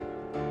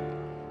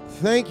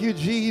Thank you,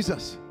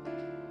 Jesus.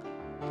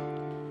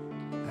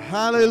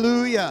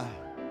 Hallelujah.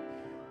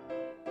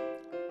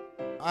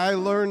 I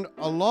learned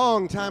a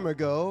long time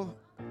ago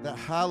that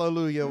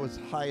hallelujah was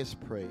highest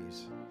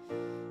praise.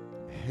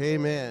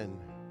 Amen.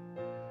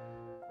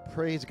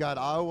 Praise God.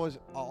 I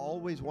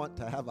always want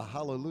to have a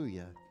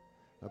hallelujah.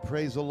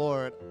 Praise the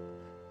Lord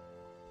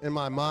in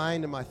my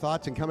mind and my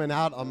thoughts and coming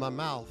out of my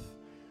mouth.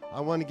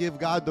 I want to give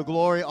God the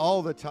glory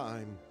all the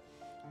time.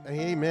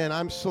 Amen.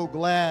 I'm so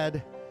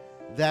glad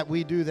that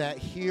we do that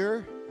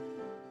here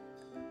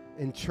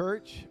in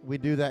church. We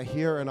do that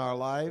here in our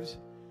lives.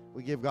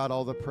 We give God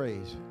all the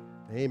praise.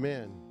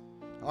 Amen.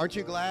 Aren't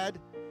you glad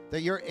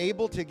that you're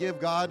able to give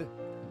God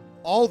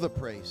all the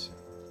praise?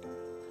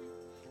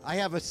 I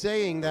have a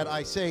saying that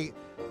I say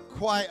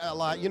quite a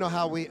lot. You know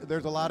how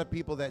there's a lot of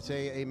people that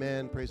say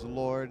amen, praise the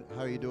Lord,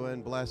 how are you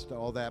doing, blessed,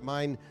 all that.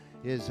 Mine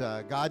is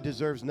God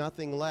deserves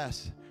nothing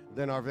less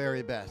than our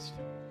very best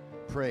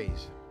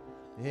praise.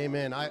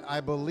 Amen.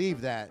 I believe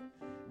that.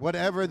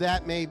 Whatever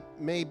that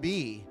may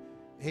be.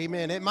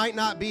 Amen. It might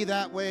not be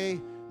that way.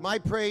 My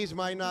praise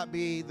might not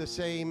be the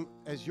same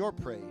as your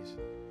praise.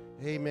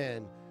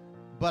 Amen.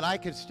 But I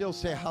could still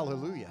say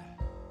hallelujah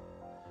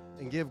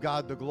and give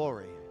God the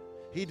glory.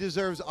 He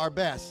deserves our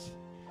best.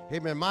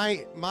 Amen.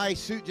 My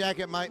suit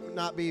jacket might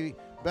not be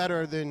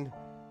better than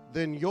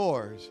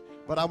yours,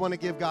 but I want to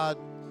give God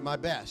my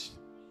best.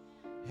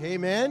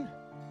 Amen.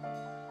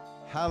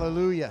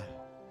 Hallelujah.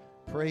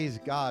 Praise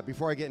God.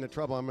 Before I get into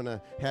trouble, I'm going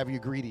to have you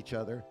greet each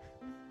other.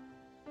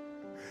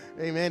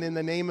 Amen. In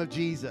the name of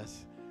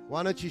Jesus.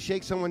 Why don't you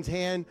shake someone's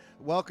hand,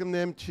 welcome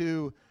them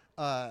to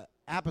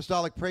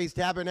Apostolic Praise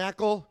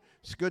Tabernacle.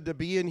 It's good to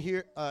be in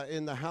here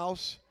in the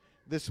house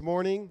this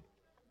morning.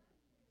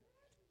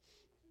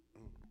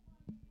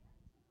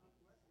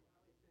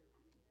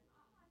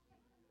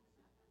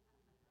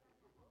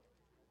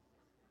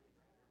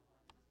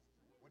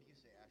 What do you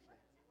say, Ashley?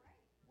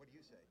 What do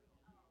you say?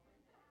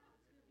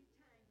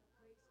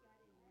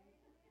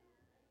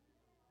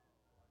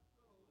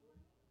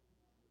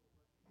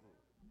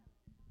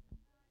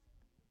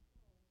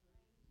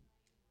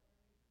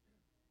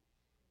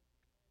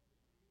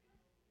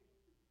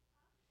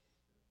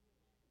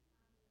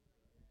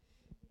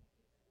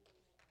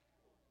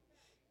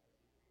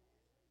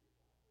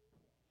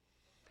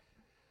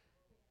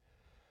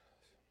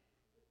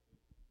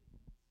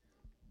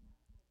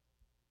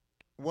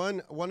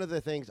 One of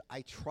the things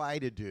I try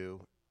to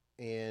do,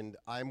 and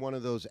I'm one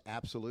of those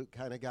absolute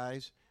kind of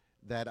guys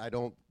that I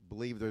don't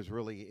believe there's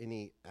really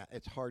any,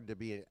 it's hard to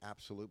be an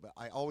absolute, but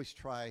I always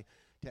try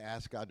to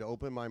ask God to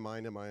open my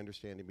mind and my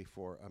understanding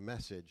before a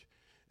message.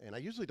 And I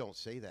usually don't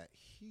say that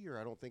here.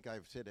 I don't think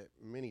I've said it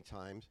many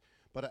times.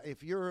 But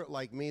if you're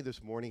like me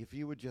this morning, if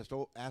you would just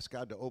ask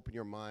God to open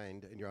your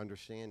mind and your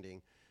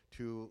understanding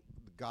to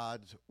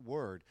God's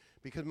word.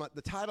 Because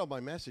the title of my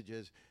message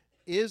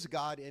is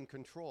God in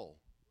control?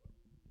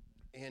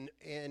 And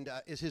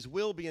is his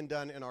will being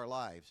done in our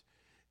lives?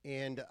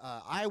 And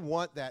I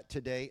want that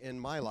today in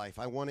my life.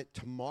 I want it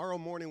tomorrow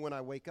morning when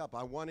I wake up.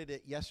 I wanted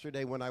it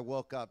yesterday when I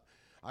woke up.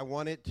 I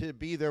want it to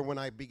be there when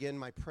I begin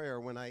my prayer,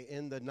 when I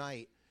end the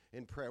night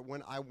in prayer,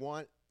 when I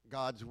want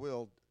God's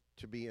will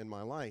to be in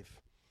my life.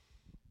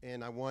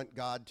 And I want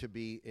God to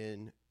be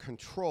in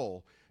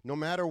control. No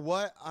matter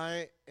what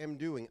I am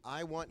doing,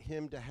 I want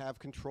him to have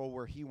control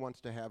where he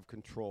wants to have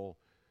control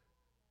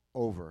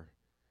over.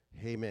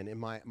 Amen. In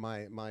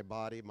my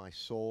body, my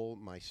soul,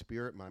 my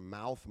spirit, my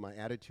mouth, my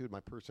attitude, my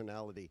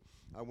personality.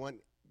 I want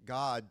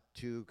God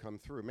to come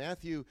through.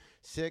 Matthew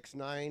 6,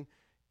 9,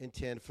 and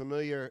 10,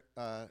 familiar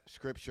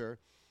scripture.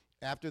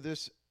 After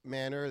this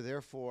manner,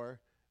 therefore,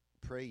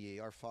 pray ye,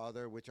 our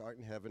Father, which art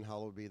in heaven,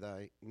 hallowed be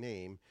thy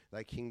name.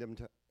 Thy kingdom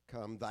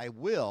come. Thy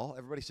will,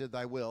 everybody said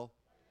thy will,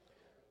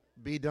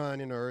 be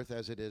done in earth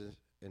as it is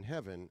in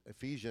heaven.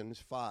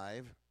 Ephesians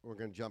 5, we're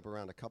going to jump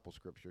around a couple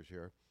scriptures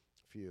here,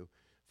 a few.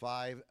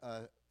 5,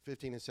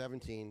 15 and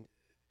 17.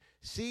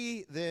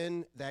 See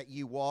then that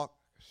ye walk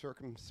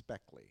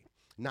circumspectly,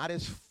 not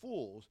as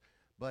fools,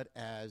 but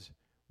as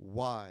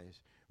wise,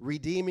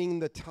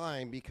 redeeming the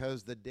time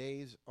because the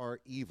days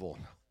are evil.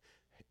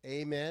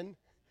 Amen.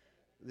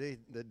 The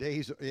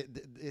days,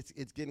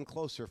 it's getting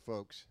closer,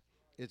 folks.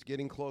 It's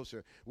getting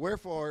closer.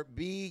 Wherefore,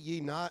 be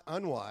ye not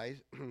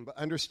unwise, but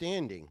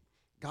understanding.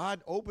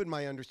 God opened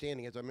my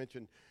understanding, as I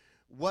mentioned,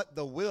 what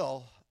the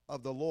will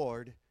of the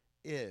Lord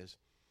is.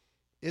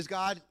 Is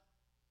God's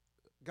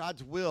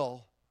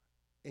will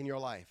in your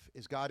life?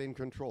 Is God in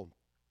control?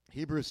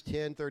 Hebrews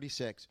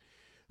 10:36.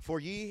 For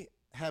ye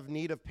have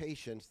need of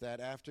patience, that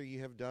after ye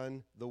have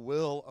done the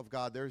will of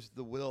God, there's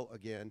the will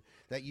again,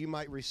 that you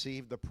might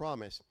receive the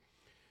promise.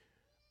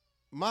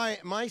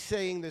 My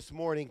saying this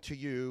morning to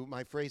you,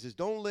 my phrase is,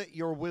 don't let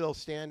your will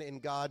stand in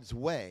God's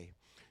way.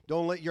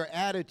 Don't let your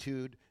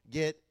attitude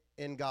get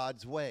in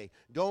God's way.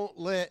 Don't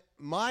let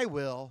my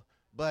will,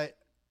 but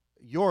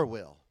your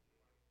will.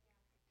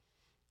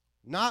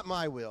 Not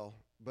my will,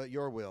 but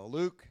your will.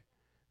 Luke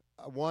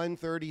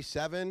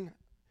 1:37,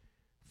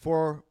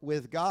 for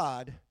with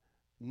God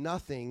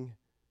nothing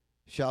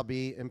shall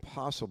be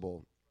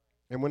impossible.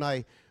 And when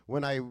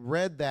I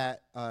read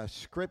that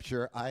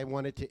scripture, I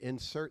wanted to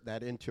insert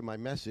that into my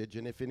message.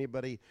 And if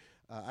anybody,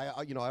 I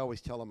always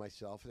tell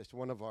myself, it's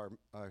one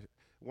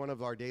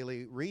of our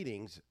daily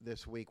readings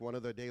this week. One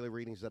of the daily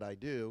readings that I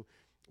do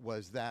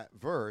was that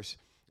verse.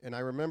 And I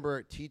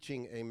remember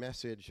teaching a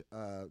message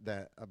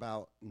that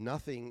about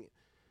nothing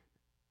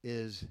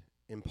is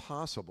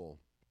impossible.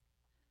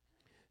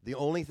 The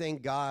only thing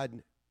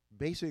God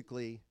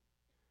basically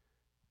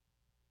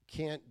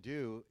can't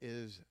do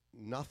is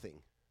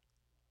nothing.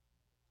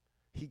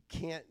 He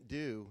can't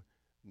do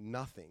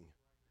nothing.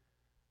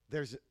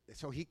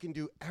 So he can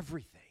do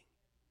everything.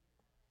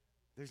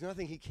 There's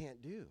nothing he can't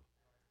do.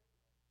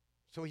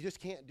 So he just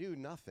can't do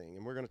nothing,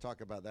 and we're going to talk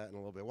about that in a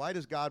little bit. Why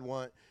does God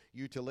want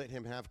you to let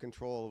him have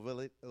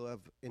control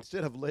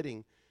instead of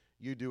letting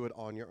you do it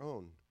on your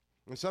own?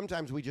 And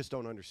sometimes we just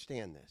don't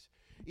understand this.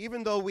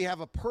 Even though we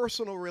have a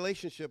personal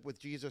relationship with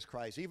Jesus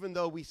Christ, even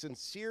though we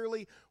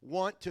sincerely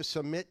want to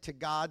submit to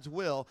God's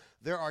will,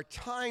 there are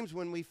times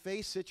when we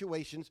face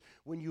situations,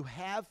 when you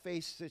have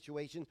faced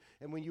situations,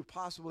 and when you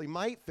possibly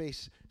might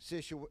face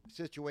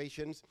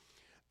situations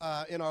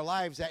in our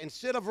lives that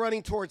instead of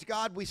running towards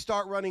God, we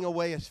start running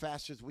away as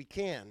fast as we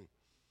can.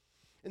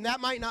 And that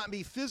might not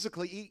be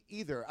physically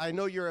either. I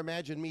know you're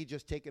imagining me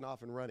just taking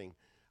off and running.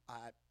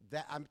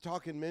 That I'm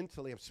talking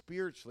mentally, I'm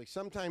spiritually.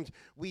 Sometimes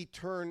we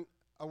turn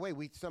away.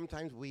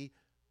 Sometimes we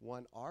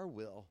want our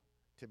will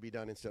to be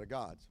done instead of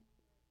God's.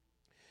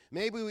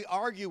 Maybe we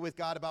argue with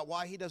God about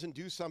why he doesn't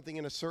do something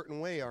in a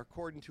certain way or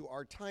according to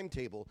our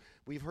timetable.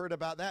 We've heard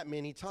about that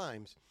many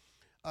times.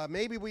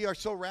 Maybe we are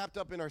so wrapped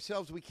up in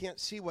ourselves we can't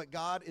see what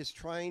God is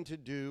trying to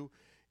do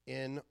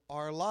in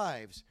our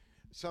lives.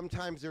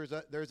 Sometimes there's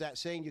that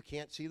saying, you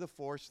can't see the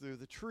forest through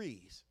the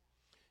trees.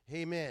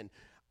 Amen.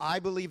 I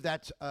believe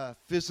that's a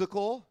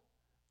physical,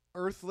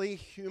 earthly,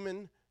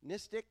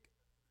 humanistic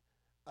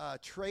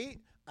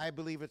trait. I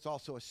believe it's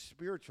also a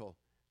spiritual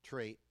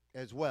trait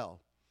as well.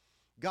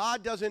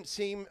 God doesn't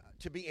seem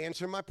to be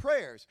answering my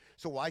prayers.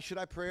 So why should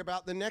I pray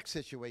about the next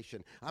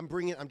situation? I'm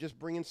just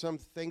bringing some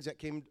things that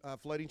came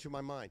flooding to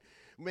my mind.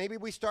 Maybe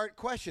we start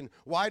questioning,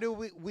 why do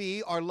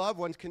we, our loved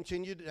ones,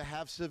 continue to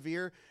have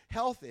severe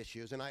health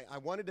issues? And I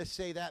wanted to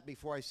say that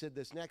before I said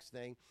this next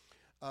thing,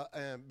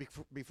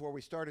 before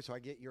we started, so I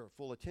get your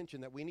full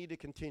attention, that we need to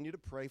continue to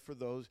pray for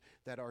those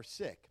that are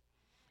sick.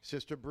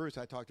 Sister Bruce,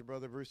 I talked to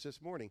Brother Bruce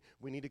this morning.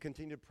 We need to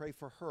continue to pray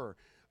for her.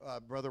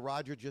 Brother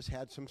Roger just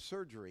had some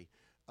surgery.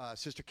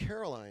 Sister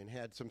Caroline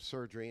had some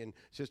surgery, and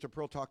Sister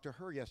Pearl talked to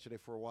her yesterday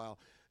for a while.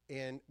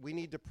 And we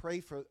need to pray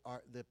for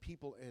the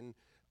people. And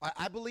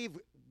I believe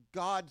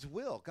God's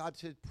will. God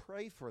said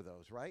pray for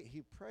those, right?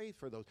 He prayed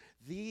for those.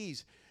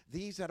 These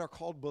that are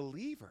called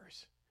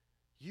believers,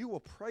 you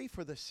will pray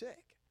for the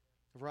sick,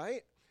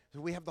 right? So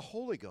we have the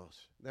Holy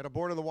Ghost that are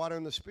born of the water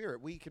and the Spirit.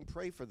 We can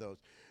pray for those.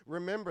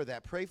 Remember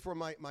that. Pray for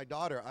my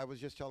daughter. I was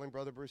just telling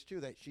Brother Bruce, too,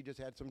 that she just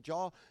had some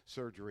jaw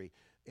surgery,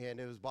 and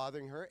it was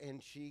bothering her, and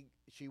she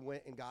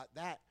went and got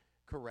that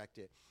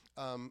corrected.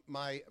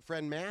 My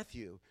friend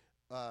Matthew,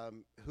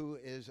 who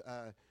is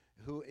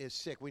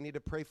sick, we need to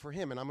pray for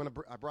him, and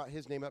I brought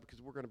his name up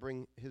because we're going to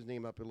bring his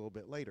name up a little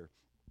bit later.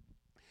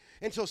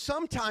 And so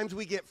sometimes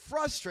we get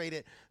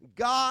frustrated.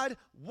 God,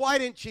 why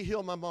didn't you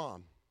heal my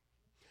mom?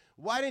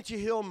 Why didn't you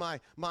heal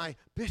my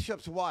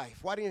bishop's wife?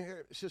 Why didn't you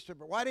heal Sister?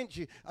 Why didn't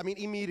you?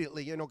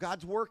 Immediately,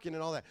 God's working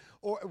and all that.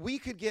 Or we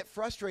could get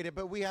frustrated,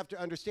 but we have to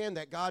understand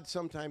that God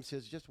sometimes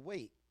says, just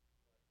wait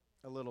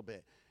a little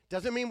bit.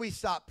 Doesn't mean we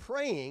stop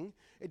praying.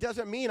 It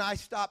doesn't mean I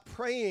stop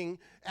praying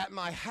at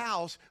my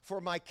house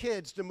for my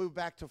kids to move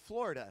back to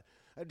Florida.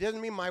 It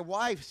doesn't mean my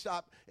wife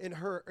stopped in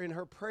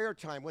her prayer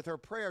time with her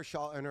prayer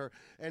shawl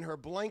and her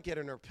blanket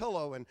and her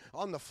pillow and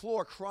on the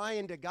floor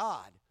crying to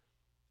God.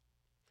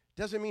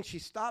 Doesn't mean she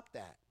stopped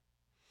that.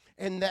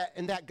 And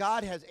that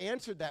God has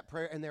answered that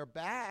prayer and they're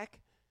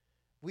back.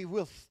 We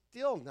will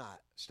still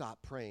not stop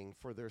praying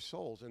for their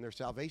souls and their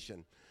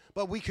salvation.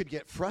 But we could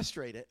get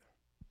frustrated.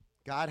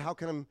 God, how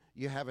come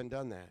you haven't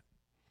done that?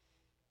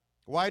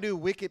 Why do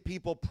wicked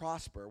people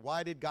prosper?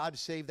 Why did God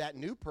save that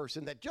new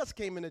person that just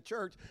came into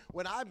church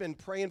when I've been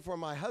praying for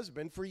my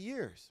husband for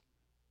years?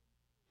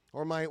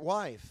 Or my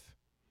wife?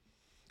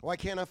 Why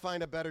can't I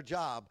find a better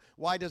job?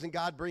 Why doesn't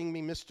God bring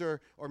me Mr.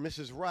 or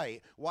Mrs.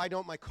 Right? Why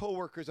don't my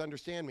coworkers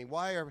understand me?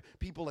 Why are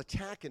people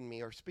attacking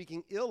me or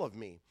speaking ill of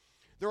me?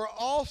 There are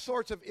all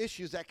sorts of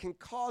issues that can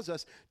cause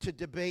us to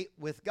debate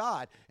with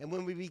God. And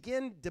when we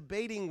begin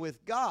debating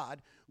with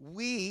God,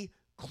 we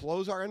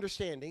close our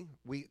understanding,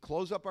 we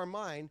close up our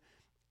mind,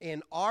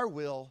 and our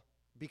will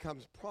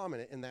becomes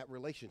prominent in that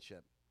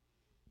relationship.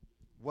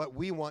 What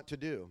we want to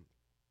do.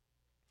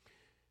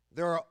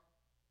 There are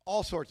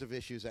all sorts of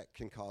issues that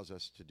can cause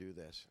us to do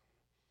this.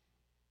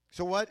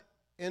 So what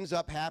ends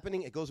up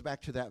happening? It goes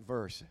back to that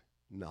verse,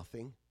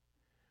 nothing.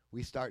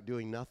 We start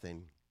doing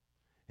nothing.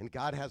 And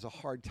God has a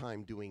hard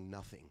time doing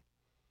nothing.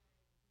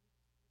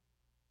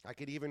 I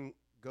could even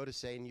go to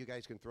say, and you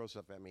guys can throw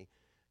stuff at me,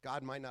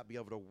 God might not be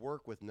able to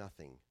work with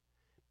nothing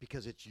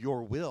because it's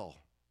your will.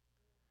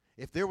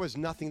 If there was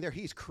nothing there,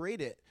 he's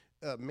created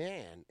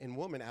man and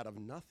woman out of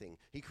nothing.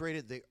 He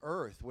created the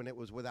earth when it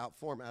was without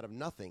form, out of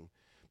nothing.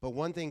 But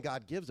one thing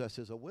God gives us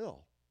is a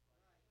will.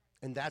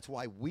 And that's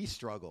why we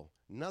struggle.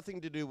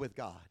 Nothing to do with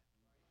God.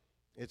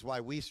 It's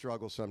why we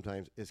struggle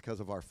sometimes is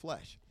because of our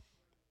flesh.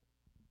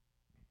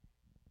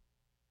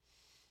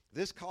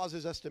 This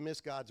causes us to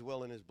miss God's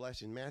will and his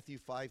blessing. Matthew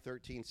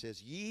 5:13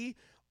 says, "Ye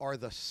are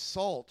the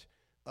salt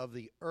of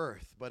the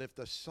earth, but if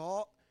the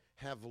salt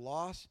have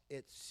lost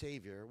its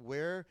savor,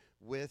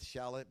 wherewith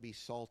shall it be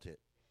salted?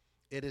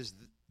 It is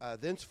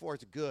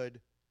thenceforth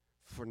good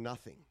for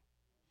nothing."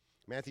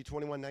 Matthew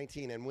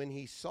 21:19, "And when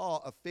he saw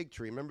a fig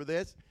tree," remember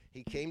this?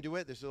 He came to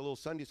it. This is a little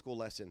Sunday school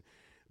lesson.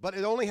 "But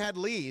it only had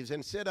leaves,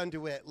 and said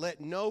unto it,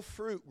 Let no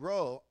fruit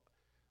grow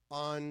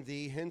on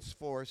thee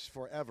henceforth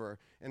forever.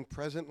 And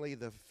presently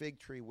the fig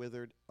tree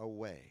withered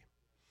away."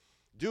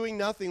 Doing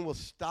nothing will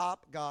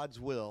stop God's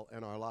will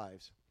in our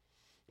lives.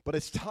 But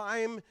it's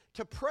time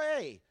to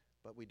pray,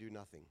 but we do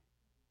nothing.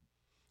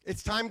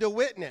 It's time to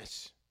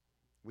witness.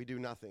 We do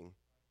nothing.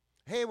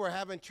 Hey, we're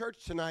having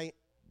church tonight.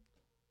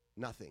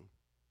 Nothing.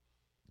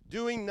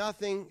 Doing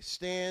nothing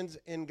stands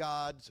in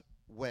God's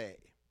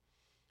way.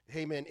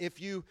 Amen. If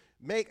you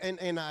make, and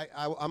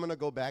I'm going to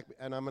go back,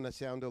 and I'm going to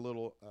sound a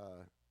little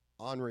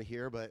ornery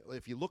here, but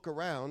if you look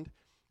around,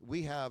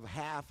 we have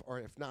half, or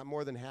if not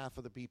more than half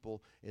of the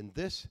people in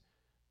this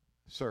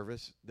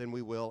service than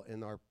we will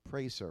in our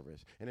praise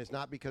service. And it's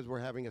not because we're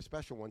having a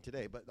special one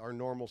today, but our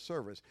normal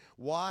service.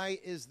 Why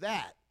is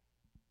that?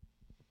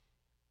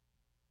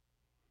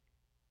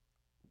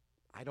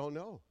 I don't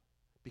know.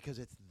 Because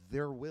it's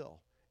their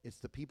will. It's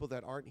the people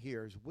that aren't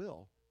here's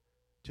will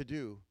to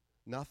do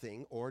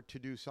nothing or to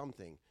do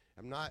something.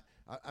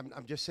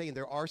 I'm just saying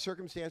there are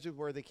circumstances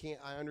where they can't.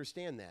 I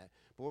understand that.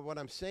 But what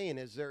I'm saying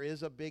is there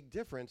is a big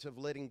difference of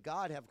letting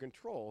God have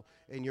control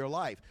in your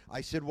life.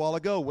 I said a while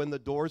ago, when the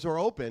doors are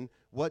open,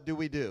 what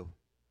do?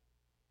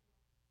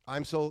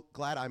 I'm so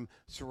glad I'm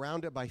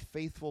surrounded by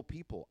faithful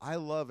people. I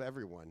love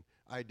everyone.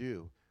 I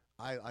do.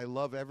 I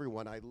love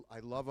everyone. I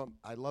love them.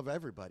 I love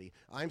everybody.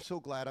 I'm so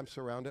glad I'm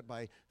surrounded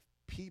by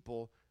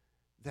people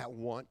that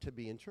want to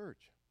be in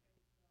church.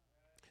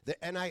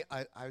 And I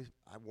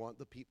want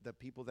the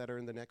people that are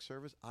in the next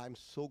service, I'm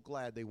so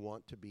glad they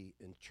want to be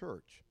in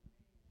church.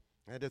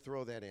 I had to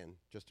throw that in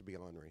just to be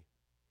ornery.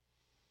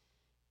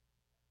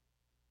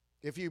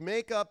 If you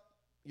make up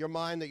your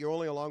mind that you're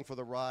only along for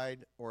the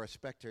ride or a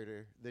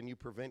spectator, then you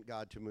prevent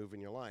God to move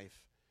in your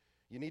life.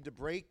 You need to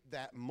break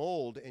that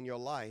mold in your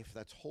life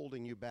that's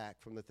holding you back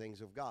from the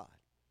things of God.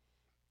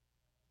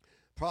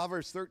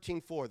 Proverbs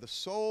 13:4, "The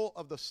soul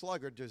of the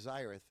sluggard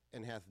desireth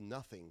and hath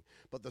nothing,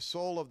 but the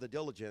soul of the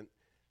diligent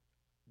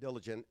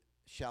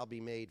shall be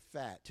made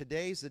fat."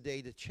 Today's the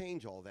day to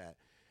change all that.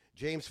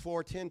 James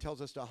 4:10 tells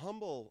us to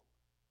humble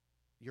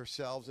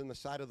yourselves in the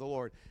sight of the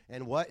Lord.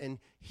 And what? And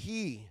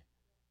he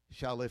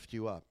shall lift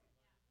you up.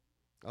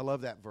 I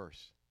love that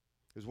verse.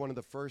 It was one of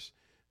the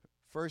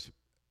first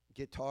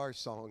guitar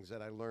songs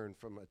that I learned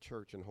from a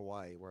church in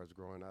Hawaii where I was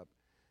growing up.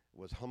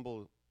 Was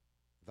humble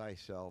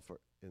yourselves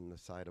in the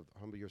sight of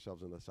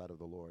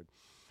the Lord.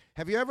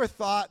 Have you ever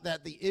thought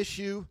that the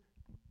issue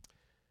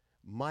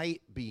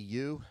might be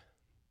you?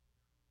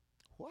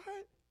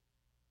 What?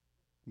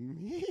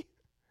 Me?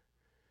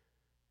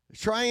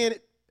 Trying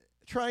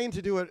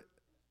to do it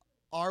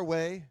our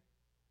way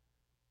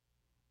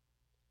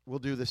will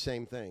do the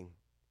same thing.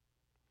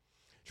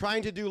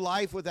 Trying to do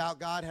life without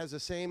God has the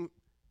same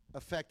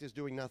effect as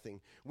doing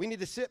nothing. We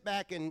need to sit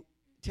back and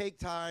take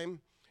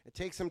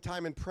some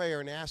time in prayer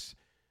and ask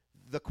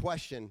the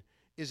question,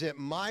 is it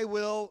my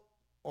will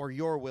or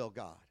your will,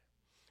 God?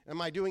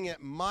 Am I doing it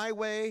my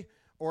way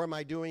or am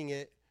I doing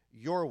it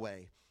your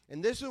way?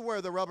 And this is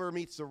where the rubber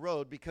meets the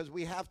road, because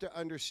we have to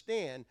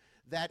understand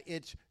that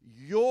it's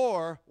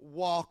your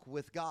walk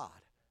with God,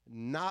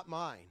 not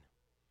mine.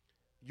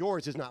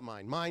 Yours is not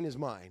mine. Mine is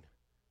mine.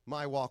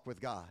 My walk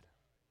with God.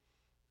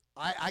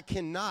 I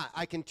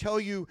can tell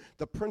you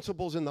the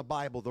principles in the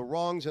Bible, the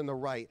wrongs and the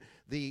right,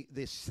 the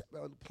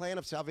plan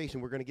of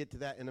salvation. We're going to get to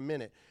that in a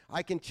minute.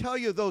 I can tell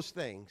you those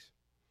things,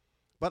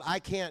 but I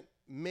can't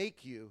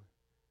make you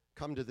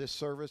come to this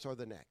service or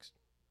the next.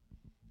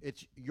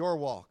 It's your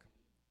walk.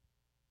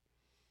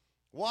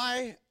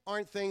 Why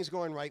aren't things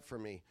going right for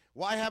me?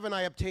 Why haven't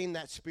I obtained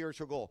that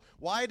spiritual goal?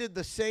 Why did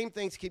the same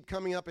things keep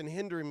coming up and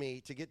hindering me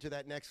to get to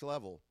that next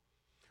level?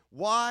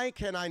 Why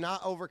can I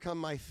not overcome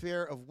my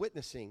fear of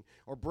witnessing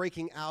or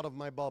breaking out of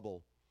my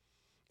bubble?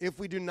 If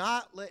we do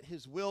not let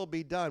his will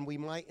be done, we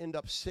might end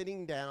up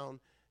sitting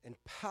down and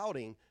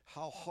pouting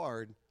how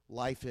hard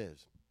life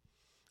is.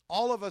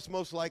 All of us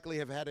most likely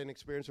have had an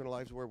experience in our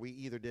lives where we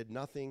either did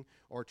nothing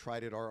or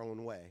tried it our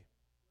own way.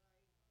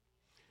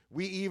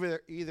 We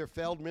either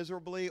failed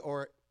miserably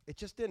or it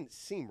just didn't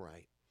seem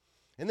right.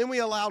 And then we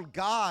allowed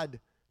God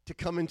to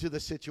come into the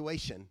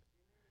situation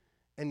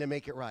and to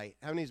make it right.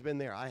 How many's been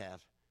there? I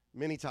have.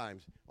 Many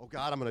times. Oh,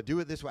 God, I'm going to do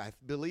it this way. I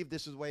believe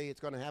this is the way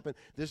it's going to happen.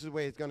 This is the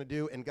way it's going to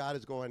do. And God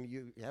is going,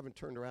 you haven't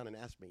turned around and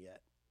asked me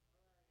yet.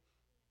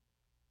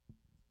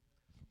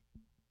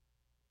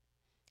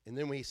 And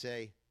then we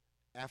say,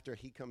 after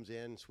he comes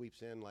in,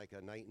 sweeps in like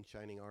a knight in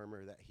shining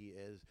armor that he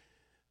is,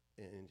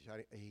 and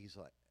he's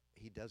like,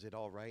 he does it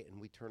all right, and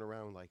we turn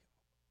around like,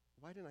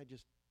 why didn't I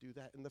just do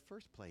that in the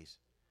first place?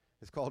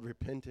 It's called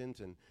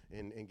repentance and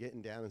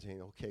getting down and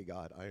saying, okay,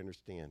 God, I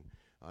understand.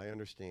 I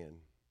understand.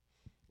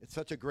 It's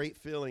such a great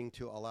feeling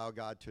to allow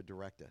God to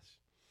direct us.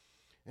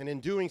 And in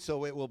doing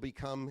so, it will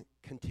become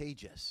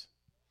contagious.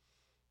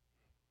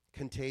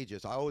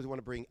 Contagious. I always want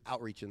to bring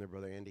outreach in there,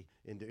 Brother Andy,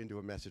 into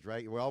a message,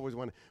 right? We always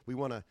want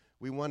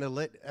to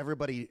let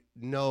everybody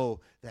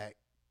know that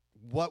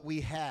what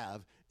we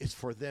have is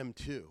for them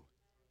too.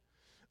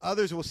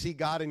 Others will see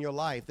God in your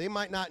life. They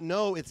might not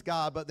know it's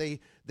God, but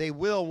they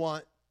will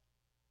want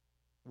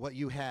what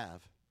you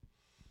have.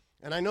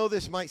 And I know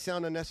this might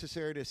sound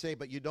unnecessary to say,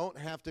 but you don't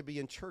have to be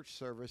in church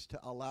service to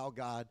allow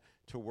God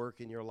to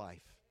work in your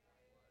life.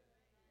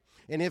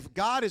 And if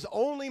God is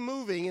only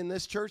moving in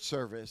this church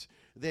service,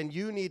 then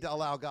you need to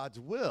allow God's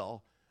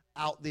will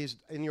out these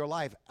in your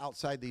life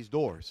outside these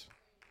doors.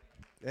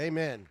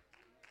 Amen.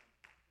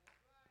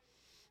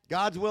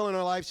 God's will in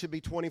our life should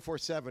be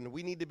 24/7.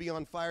 We need to be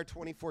on fire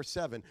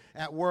 24/7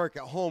 at work,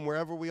 at home,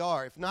 wherever we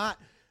are. If not,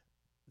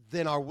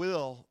 then our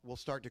will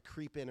start to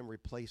creep in and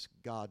replace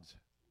God's.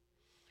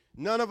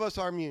 None of us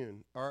are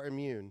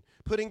immune.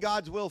 Putting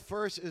God's will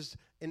first is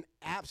an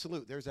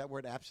absolute. There's that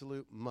word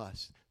absolute,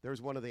 must. There's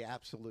one of the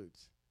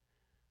absolutes.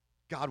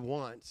 God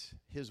wants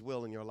his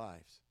will in your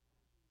lives.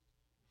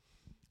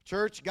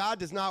 Church, God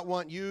does not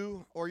want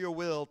you or your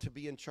will to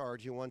be in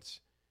charge. He wants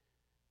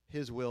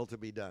his will to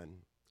be done.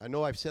 I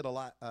know I've said a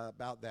lot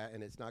about that,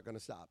 and it's not going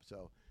to stop.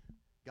 So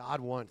God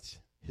wants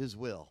his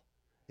will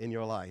in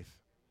your life.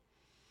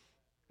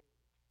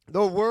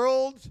 The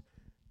world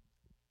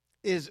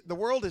is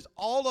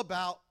all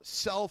about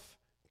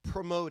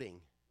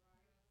self-promoting.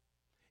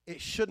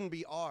 It shouldn't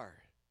be our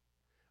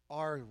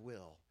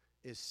will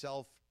is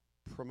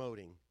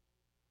self-promoting.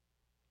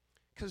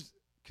 Because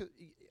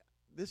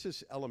this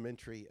is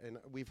elementary, and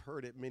we've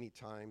heard it many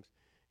times,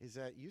 is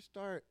that you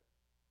start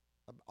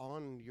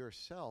on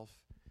yourself,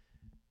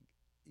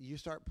 you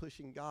start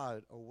pushing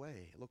God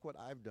away. Look what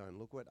I've done.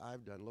 Look what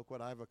I've done. Look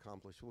what I've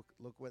accomplished.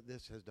 Look what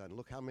this has done.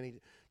 Look how many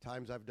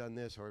times I've done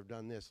this or I've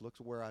done this. Look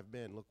where I've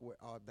been. Look where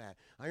that.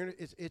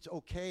 It's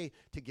okay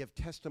to give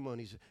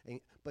testimonies,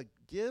 but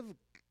give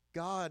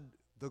God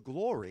the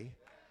glory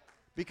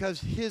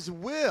because his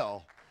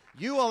will,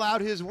 you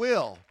allowed his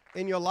will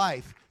in your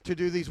life to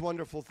do these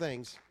wonderful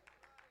things.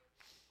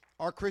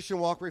 Our Christian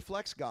walk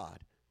reflects God,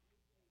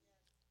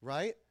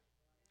 right?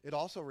 It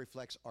also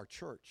reflects our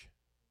church.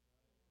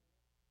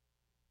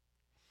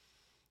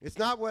 It's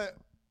not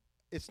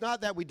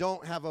that we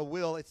don't have a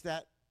will, it's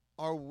that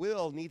our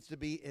will needs to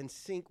be in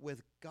sync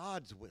with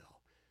God's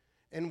will.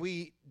 And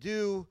we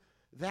do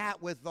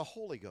that with the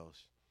Holy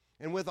Ghost.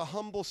 And with a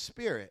humble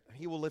spirit,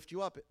 he will lift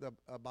you up,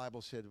 the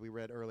Bible said we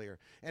read earlier.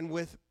 And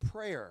with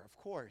prayer, of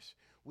course,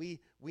 we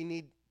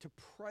need to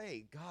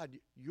pray, God,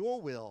 your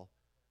will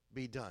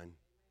be done.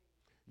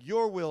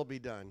 Your will be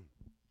done.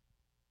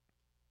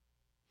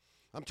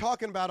 I'm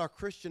talking about our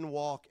Christian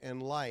walk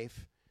and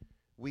life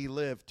we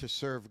live to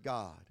serve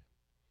God.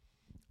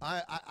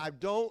 I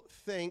don't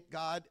think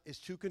God is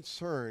too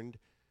concerned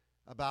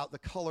about the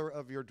color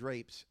of your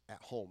drapes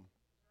at home.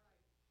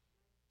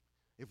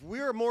 If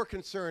we're more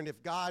concerned,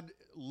 if God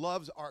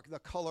loves the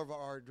color of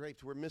our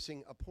drapes, we're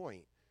missing a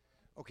point.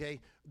 Okay?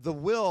 The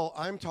will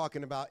I'm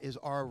talking about is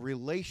our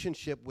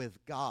relationship with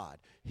God,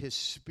 his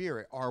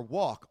spirit, our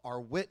walk, our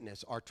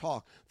witness, our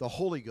talk, the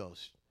Holy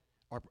Ghost,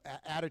 our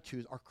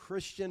attitudes, our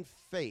Christian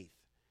faith.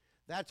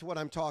 That's what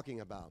I'm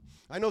talking about.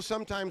 I know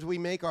sometimes we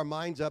make our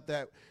minds up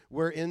that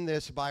we're in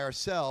this by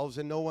ourselves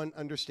and no one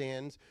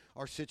understands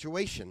our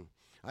situation.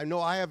 I know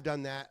I have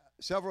done that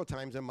several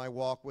times in my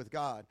walk with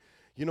God.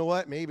 You know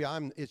what? Maybe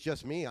it's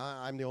just me.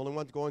 I'm the only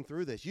one going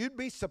through this. You'd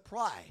be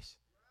surprised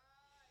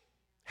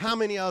how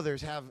many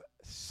others have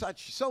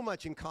so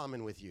much in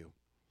common with you.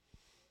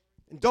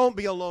 And don't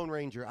be a lone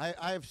ranger.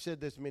 I have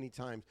said this many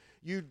times.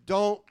 You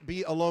don't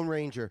be a lone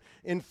ranger.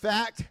 In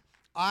fact,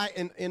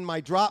 in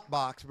my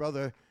Dropbox,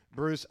 Brother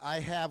Bruce, I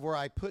have where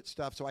I put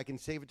stuff so I can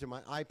save it to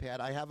my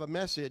iPad. I have a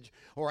message,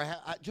 or I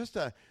have just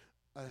a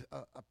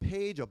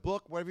page, a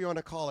book, whatever you want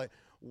to call it.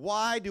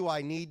 Why do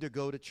I need to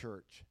go to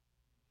church?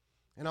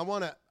 And I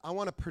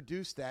want to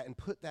produce that and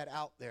put that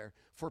out there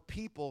for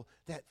people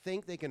that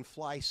think they can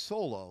fly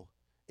solo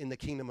in the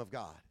kingdom of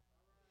God.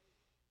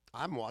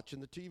 I'm watching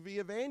the TV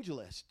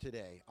evangelist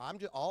today.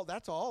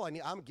 That's all I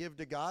need. I'm give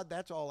to God.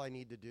 That's all I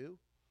need to do.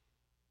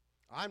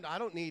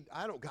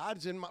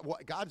 God's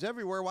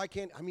everywhere. Why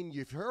can't,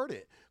 you've heard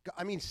it.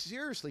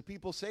 Seriously,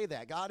 people say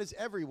that. God is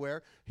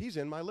everywhere. He's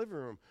in my living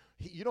room.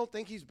 You don't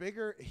think he's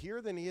bigger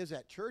here than he is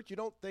at church? You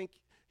don't think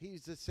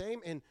he's the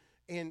same? And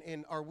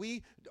are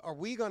we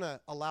going to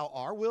allow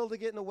our will to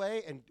get in the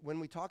way? And when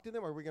we talk to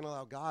them, are we going to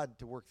allow God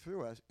to work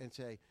through us and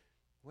say,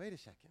 wait a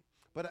second.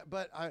 But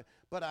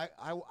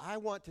I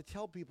want to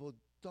tell people,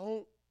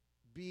 don't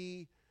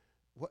be,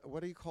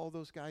 what do you call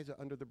those guys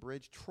under the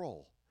bridge?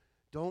 Troll.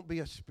 Don't be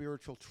a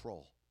spiritual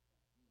troll.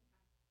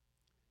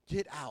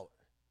 Get out.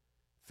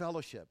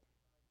 Fellowship.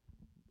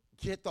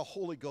 get the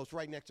Holy Ghost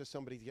right next to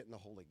somebody getting the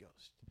Holy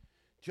Ghost.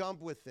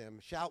 Jump with them,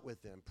 shout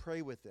with them,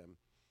 pray with them.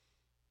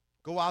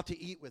 Go out to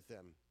eat with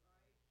them.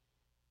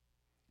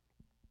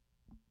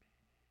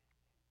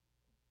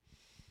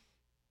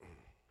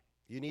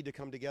 You need to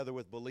come together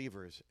with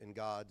believers in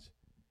God's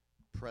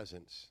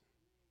presence.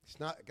 It's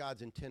not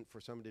God's intent for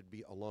somebody to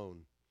be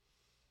alone,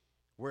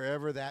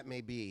 wherever that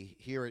may be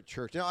here at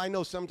church. Now, I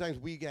know sometimes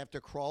we have to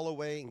crawl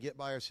away and get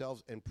by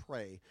ourselves and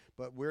pray,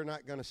 but we're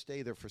not going to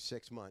stay there for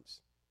 6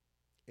 months,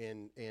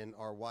 and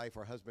our wife,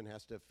 our husband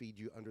has to feed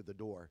you under the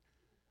door.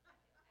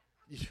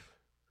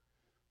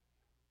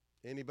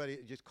 Anybody,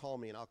 just call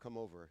me and I'll come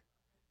over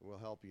and we'll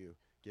help you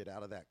get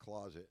out of that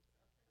closet.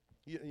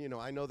 You know,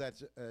 I know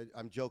that's,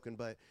 I'm joking,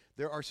 but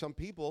there are some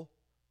people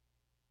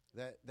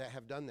that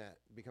have done that,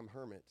 become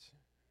hermits.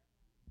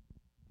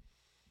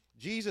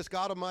 Jesus,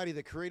 God Almighty,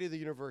 the creator of the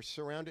universe,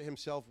 surrounded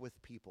himself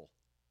with people,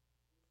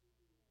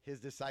 his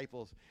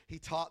disciples. He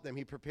taught them,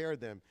 he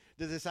prepared them.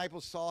 The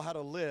disciples saw how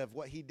to live,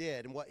 what he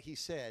did and what he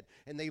said,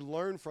 and they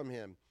learned from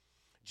him.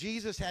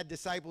 Jesus had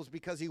disciples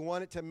because he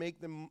wanted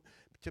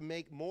to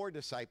make more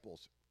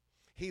disciples.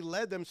 He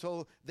led them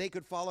so they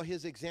could follow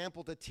his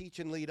example to teach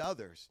and lead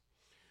others.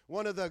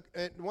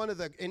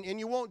 And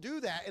you won't do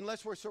that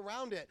unless we're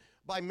surrounded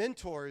by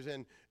mentors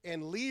and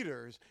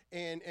leaders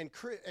and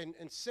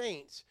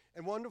saints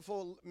and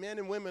wonderful men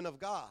and women of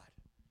God.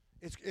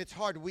 It's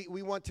hard.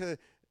 We want to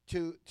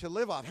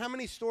live off. How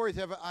many stories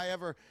have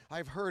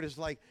I've heard is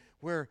like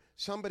where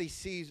somebody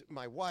sees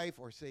my wife,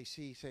 or they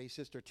see, say,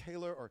 Sister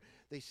Taylor, or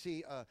they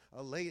see a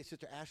lady,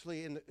 Sister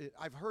Ashley, and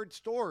I've heard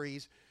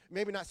stories,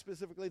 maybe not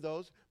specifically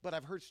those, but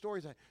I've heard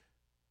stories that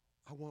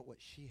I want what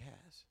she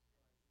has.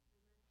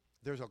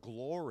 There's a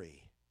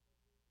glory.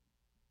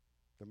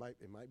 It might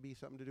be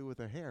something to do with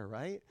her hair,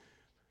 right?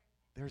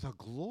 There's a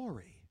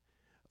glory.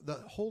 The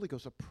Holy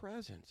Ghost, a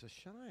presence, a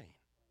shine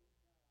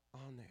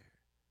on there.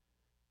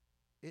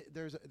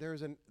 There's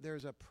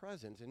a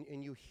presence,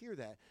 and you hear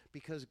that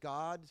because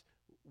God's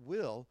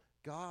will,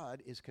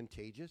 God is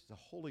contagious. The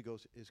Holy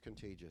Ghost is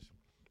contagious.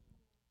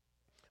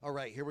 All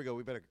right, here we go.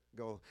 We better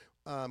go.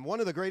 One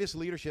of the greatest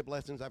leadership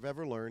lessons I've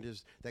ever learned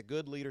is that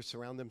good leaders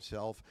surround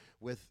themselves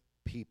with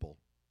people.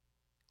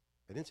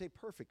 I didn't say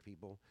perfect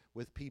people,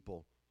 with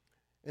people.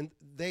 And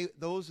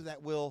those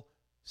that will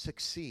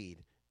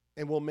succeed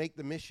and will make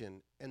the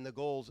mission and the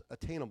goals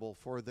attainable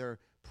for their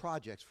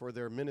projects, for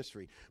their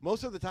ministry.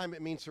 Most of the time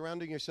it means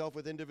surrounding yourself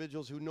with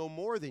individuals who know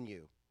more than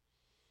you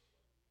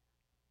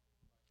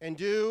and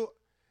do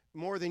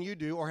more than you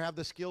do or have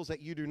the skills that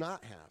you do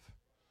not have.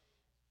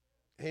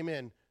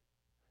 Amen.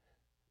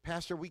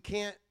 Pastor, we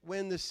can't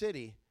win the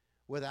city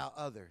without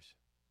others.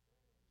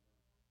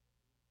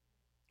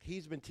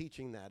 He's been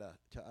teaching that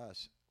to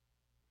us.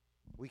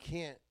 We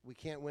can't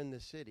win the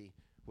city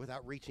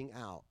without reaching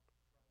out,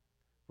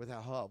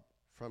 without help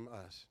from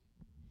us.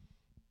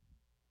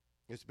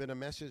 It's been a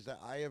message that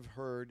I have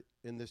heard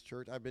in this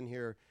church. I've been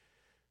here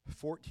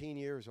 14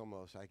 years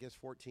almost, I guess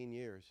 14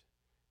 years.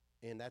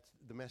 And that's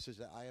the message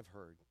that I have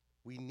heard.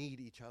 We need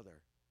each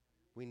other.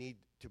 We need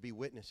to be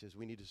witnesses.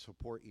 We need to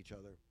support each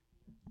other.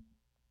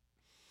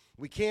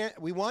 We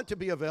want to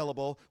be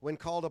available when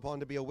called upon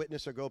to be a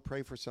witness or go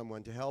pray for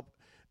someone, to help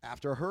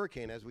after a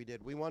hurricane, as we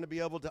did. We want to be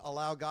able to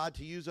allow God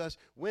to use us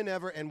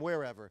whenever and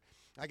wherever.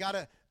 I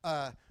got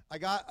a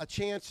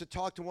chance to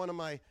talk to one of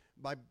my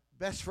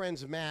best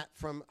friends, Matt,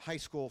 from high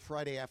school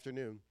Friday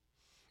afternoon.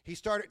 He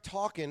started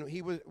talking.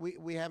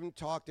 We haven't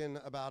talked in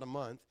about a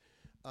month,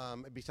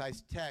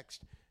 besides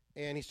text.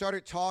 And he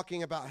started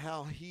talking about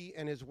how he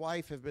and his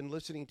wife have been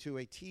listening to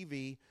a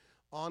TV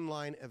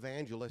online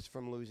evangelist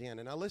from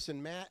Louisiana. Now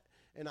listen, Matt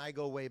and I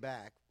go way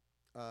back,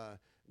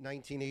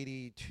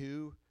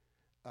 1982,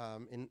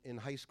 in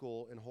high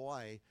school in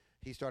Hawaii.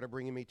 He started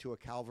bringing me to a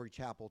Calvary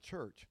Chapel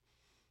church,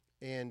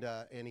 and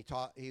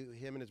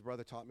him and his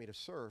brother taught me to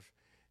surf.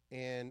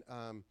 And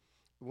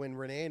when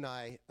Renee and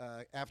I,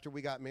 after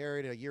we got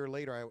married, a year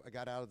later, I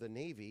got out of the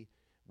Navy.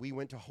 We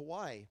went to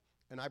Hawaii,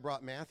 and I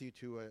brought Matthew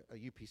to a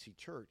UPC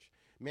church.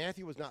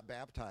 Matthew was not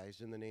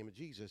baptized in the name of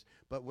Jesus,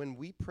 but when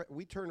we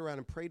turned around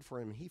and prayed for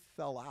him, he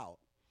fell out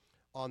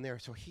on there.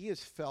 So he has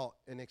felt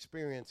and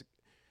experienced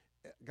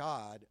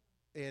God.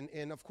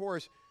 And of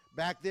course,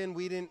 back then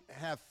we didn't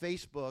have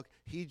Facebook.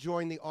 He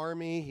joined the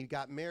Army. He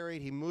got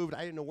married. He moved.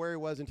 I didn't know where he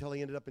was until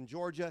he ended up in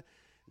Georgia.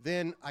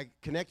 Then I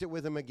connected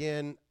with him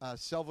again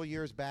several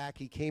years back.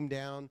 He came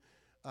down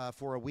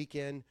for a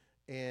weekend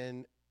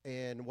and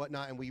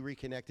whatnot, and we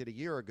reconnected a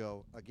year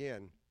ago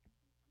again.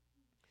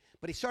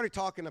 But he started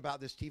talking about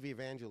this TV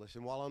evangelist,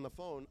 and while on the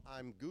phone,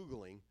 I'm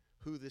Googling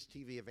who this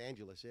TV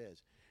evangelist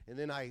is. And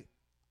then I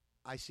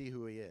see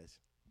who he is.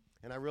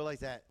 And I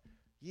realize that,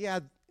 yeah,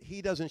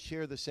 he doesn't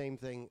share the same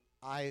thing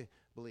I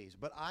believe.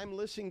 But I'm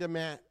listening to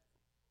Matt.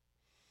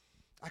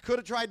 I could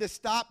have tried to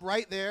stop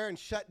right there and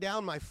shut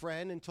down my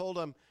friend and told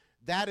him,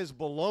 that is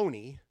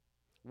baloney,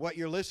 what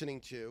you're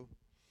listening to.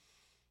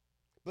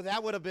 But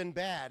that would have been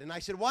bad. And I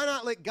said, why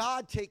not let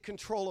God take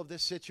control of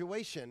this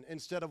situation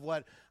instead of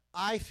what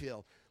I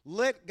feel?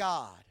 Let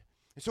God.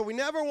 And so we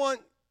never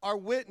want our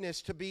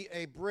witness to be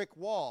a brick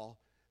wall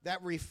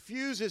that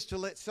refuses to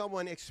let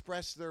someone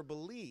express their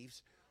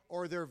beliefs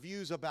or their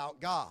views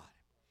about God.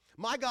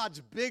 My God's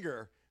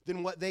bigger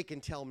than what they can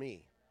tell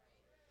me.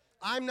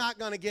 I'm not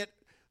going to get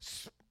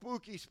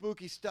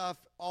spooky stuff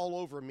all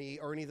over me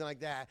or anything like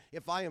that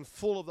if I am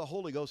full of the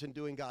Holy Ghost and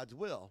doing God's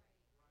will.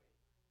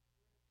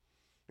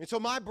 And so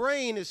my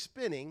brain is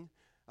spinning.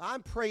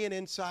 I'm praying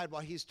inside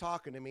while he's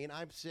talking to me, and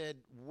I've said,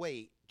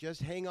 wait,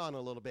 just hang on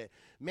a little bit.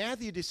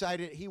 Matthew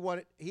decided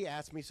he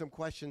asked me some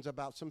questions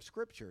about some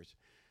scriptures.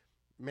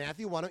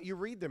 Matthew, why don't you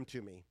read them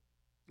to me?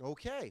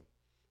 Okay.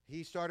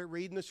 He started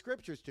reading the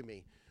scriptures to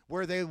me.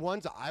 Were they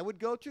ones I would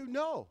go to?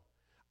 No.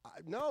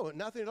 No,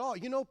 nothing at all.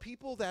 You know,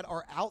 people that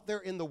are out there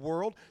in the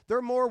world,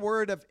 they're more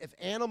worried if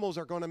animals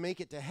are going to make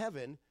it to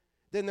heaven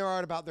than they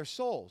are about their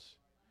souls.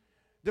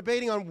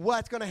 Debating on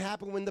what's going to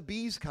happen when the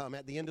bees come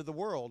at the end of the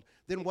world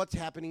than what's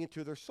happening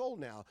to their soul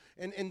now.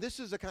 And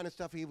this is the kind of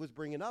stuff he was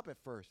bringing up at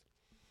first.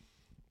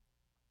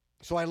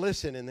 So I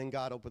listened, and then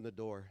God opened the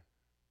door.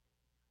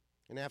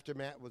 And after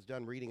Matt was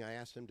done reading, I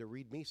asked him to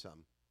read me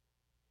some.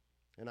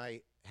 And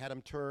I had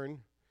him turn,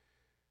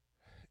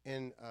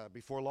 and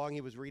before long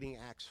he was reading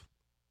Acts,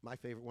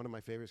 one of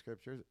my favorite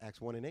scriptures,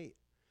 Acts 1 and 8.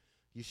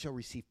 You shall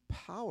receive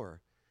power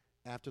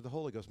after the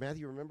Holy Ghost.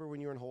 Matthew, remember when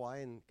you were in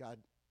Hawaii and God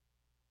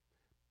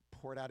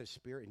poured out his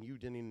Spirit and you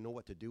didn't even know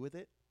what to do with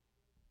it?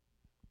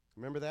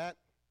 Remember that?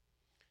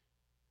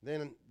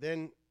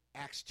 Then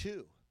Acts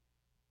 2.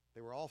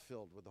 They were all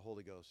filled with the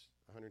Holy Ghost,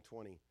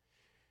 120.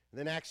 And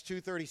then Acts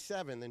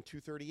 2:37, then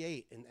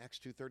 2:38, and Acts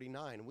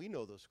 2:39. We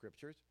know those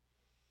scriptures.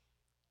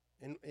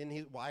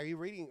 And why are you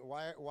reading?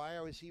 Why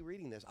was he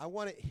reading this? I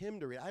wanted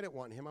him to read. I didn't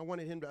want him. I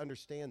wanted him to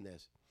understand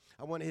this.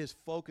 I wanted his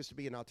focus to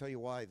be, and I'll tell you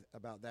why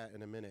about that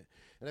in a minute.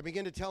 And I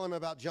began to tell him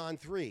about John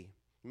 3.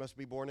 You must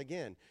be born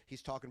again.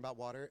 He's talking about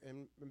water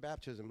and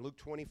baptism. Luke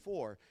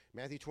 24,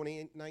 Matthew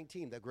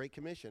 28:19, the Great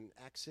Commission,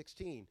 Acts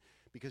 16,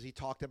 because he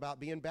talked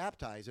about being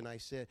baptized. And I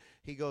said,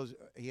 he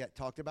had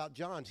talked about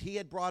John's. He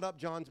had brought up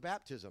John's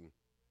baptism.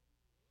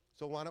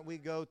 So why don't we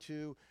go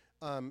to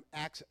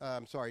Acts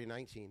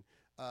 19.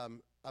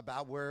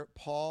 About where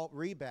Paul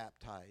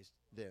rebaptized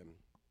them.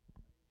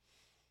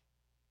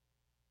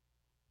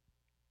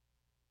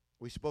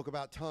 We spoke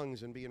about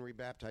tongues and being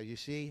rebaptized. You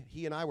see,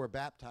 he and I were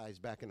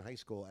baptized back in high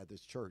school at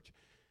this church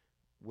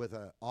with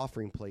an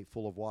offering plate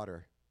full of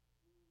water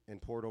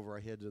and poured over our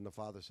heads in the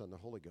Father, Son, and the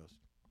Holy Ghost.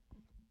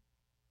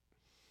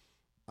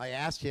 I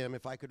asked him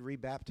if I could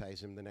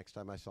rebaptize him the next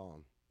time I saw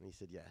him, and he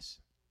said yes.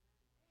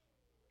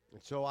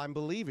 And so I'm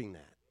believing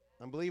that.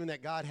 I'm believing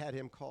that God had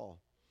him call.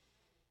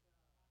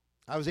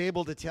 I was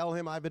able to tell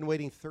him I've been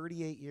waiting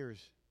 38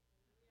 years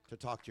to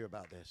talk to you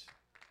about this.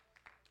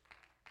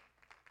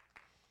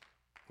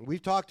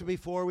 We've talked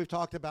before, we've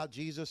talked about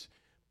Jesus,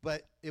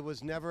 but it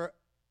was never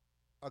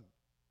a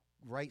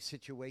right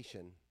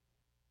situation.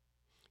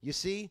 You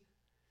see,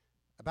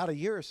 about a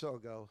year or so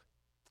ago,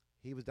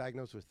 he was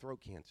diagnosed with throat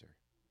cancer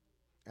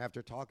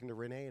after talking to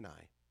Renee and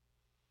I.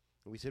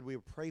 And we said we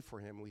would pray for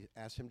him. We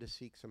asked him to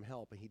seek some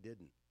help, and he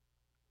didn't.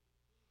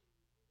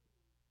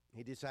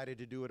 He decided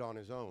to do it on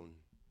his own.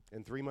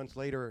 And 3 months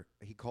later,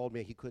 he called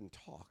me. He couldn't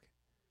talk,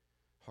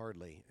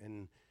 hardly.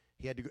 And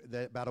he had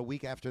to about a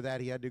week after that,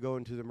 he had to go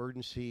into the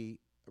emergency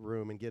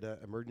room and get an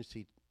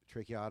emergency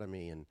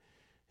tracheotomy. And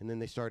then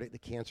they started the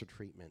cancer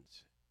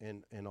treatments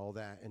and all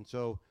that. And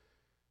so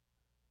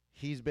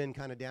he's been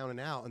kind of down and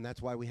out, and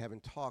that's why we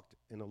haven't talked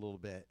in a little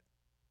bit.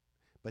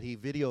 But he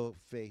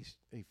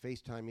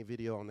FaceTimed me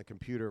video on the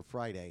computer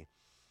Friday,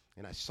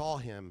 and I saw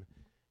him,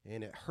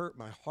 and it hurt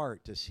my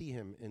heart to see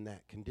him in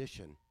that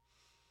condition.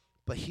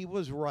 But he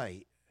was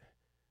right,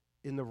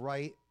 in the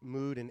right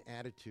mood and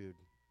attitude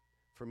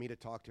for me to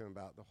talk to him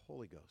about the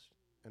Holy Ghost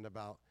and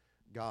about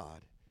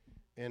God.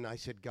 And I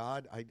said,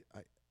 God,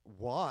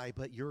 why?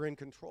 But you're in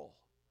control.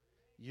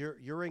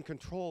 You're in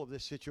control of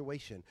this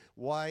situation.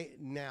 Why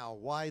now?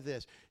 Why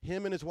this?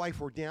 Him and his wife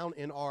were down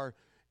in our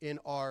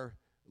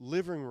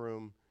living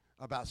room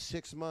about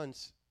 6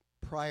 months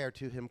prior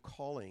to him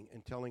calling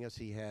and telling us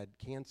he had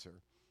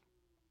cancer.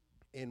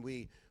 And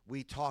we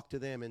talked to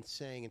them and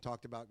sang and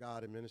talked about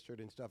God and ministered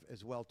and stuff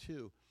as well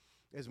too,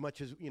 as much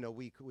as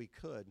we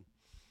could.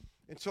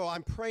 And so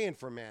I'm praying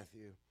for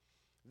Matthew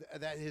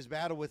that his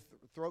battle with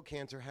throat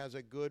cancer has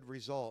a good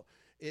result.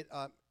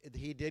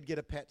 He did get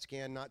a PET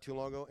scan not too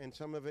long ago, and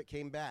some of it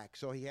came back.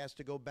 So he has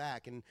to go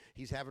back, and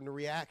he's having the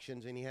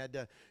reactions, and he had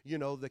to,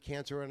 the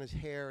cancer on his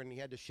hair, and he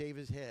had to shave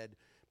his head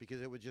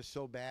because it was just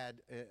so bad,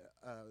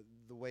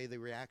 the way the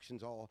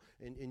reactions all.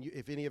 And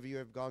if any of you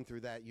have gone through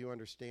that, you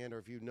understand, or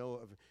if you know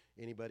of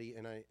anybody,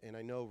 and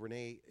I know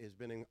Renee has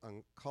been an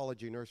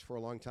oncology nurse for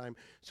a long time,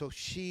 so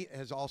she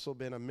has also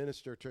been a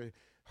minister to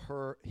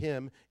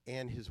him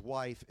and his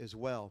wife as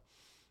well.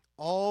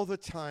 All the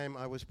time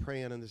I was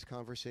praying in this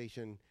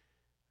conversation,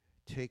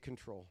 take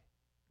control.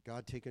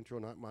 God, take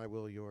control, not my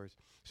will, yours.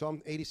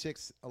 Psalm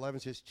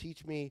 86:11 says,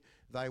 teach me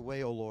thy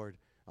way, O Lord.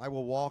 I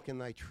will walk in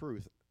thy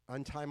truth.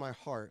 Untie my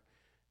heart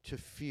to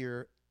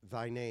fear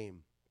thy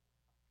name.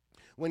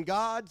 When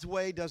God's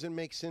way doesn't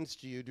make sense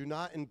to you, do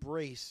not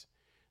embrace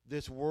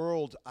this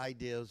world's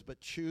ideas,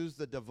 but choose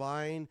the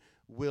divine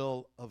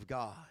will of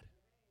God.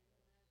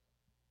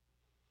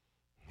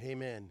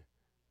 Amen.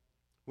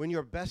 When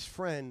your best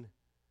friend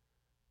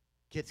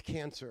gets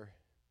cancer,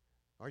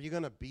 are you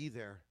going to be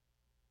there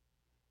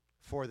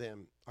for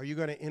them? Are you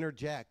going to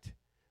interject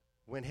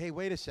when, hey,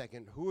 wait a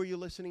second, who are you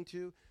listening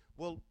to?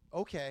 Well,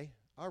 okay,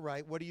 all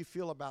right, what do you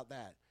feel about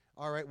that?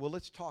 All right, well,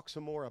 let's talk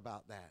some more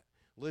about that.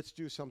 Let's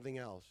do something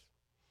else.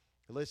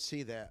 Let's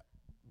see that.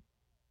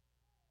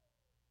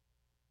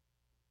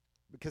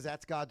 Because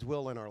that's God's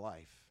will in our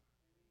life,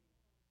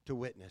 to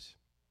witness.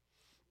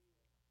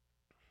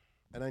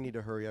 And I need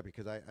to hurry up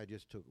because I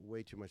just took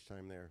way too much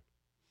time there.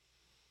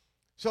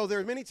 So there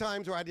are many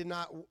times where I did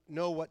not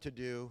know what to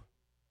do,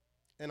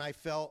 and I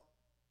felt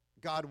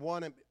God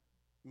wanted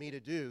me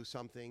to do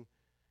something,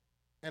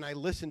 and I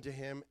listened to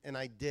him, and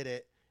I did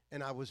it,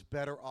 and I was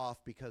better off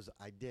because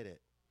I did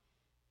it.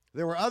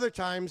 There were other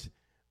times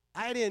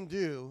I didn't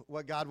do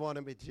what God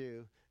wanted me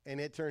to, and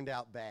it turned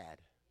out bad.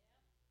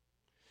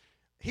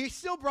 He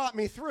still brought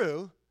me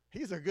through.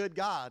 He's a good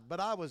God, but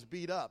I was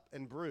beat up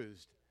and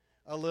bruised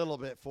a little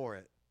bit for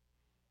it.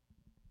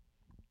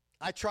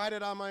 I tried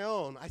it on my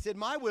own. I said,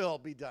 my will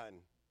be done.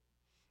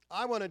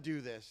 I want to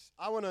do this.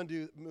 I want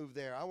to move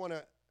there. I want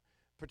to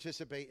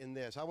participate in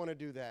this. I want to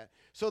do that.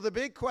 So the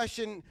big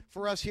question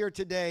for us here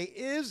today,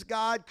 is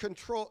God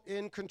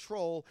in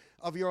control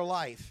of your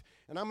life?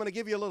 And I'm going to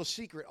give you a little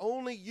secret.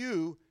 Only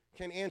you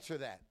can answer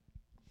that.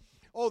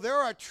 Oh, there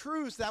are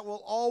truths that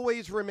will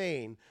always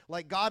remain,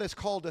 like God has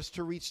called us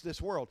to reach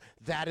this world.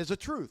 That is a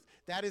truth.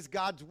 That is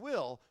God's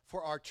will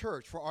for our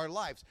church, for our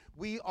lives.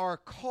 We are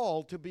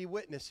called to be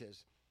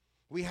witnesses.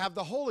 We have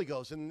the Holy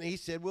Ghost, and he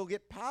said we'll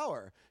get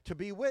power to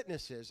be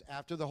witnesses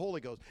after the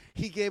Holy Ghost.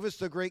 He gave us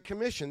the Great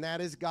Commission.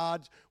 That is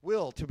God's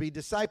will, to be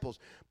disciples.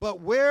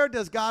 But where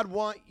does God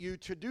want you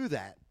to do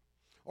that?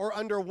 Or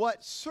under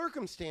what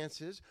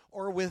circumstances,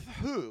 or with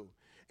who?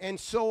 And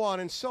so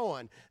on and so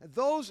on.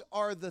 Those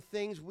are the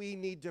things we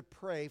need to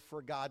pray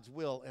for God's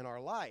will in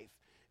our life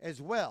as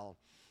well.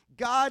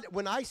 God,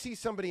 when I see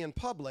somebody in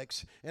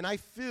Publix and I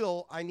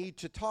feel I need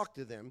to talk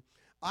to them,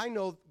 I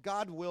know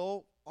God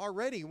will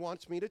already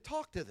wants me to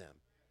talk to them.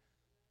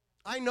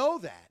 I know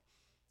that.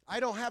 I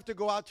don't have to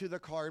go out to the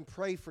car and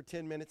pray for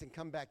 10 minutes and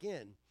come back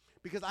in,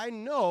 because I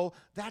know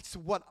that's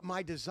what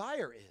my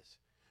desire is,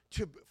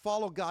 to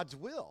follow God's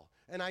will.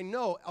 And I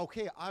know,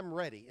 okay, I'm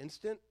ready.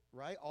 Instant,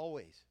 right?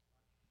 Always.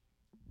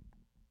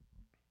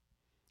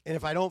 And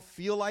if I don't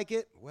feel like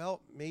it,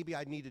 well, maybe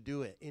I need to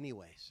do it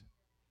anyways.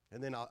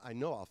 And then I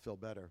know I'll feel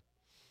better.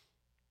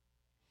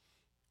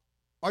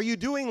 Are you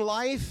doing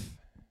life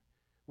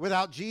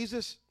without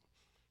Jesus?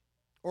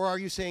 Or are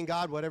you saying,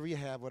 God, whatever you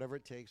have, whatever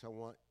it takes, I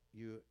want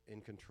you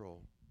in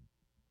control?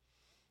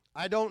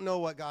 I don't know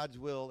what God's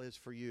will is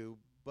for you,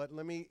 but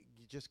let me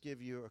just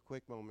give you a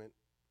quick moment,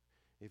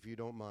 if you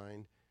don't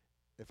mind,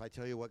 if I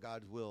tell you what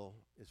God's will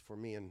is for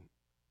me in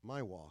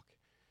my walk.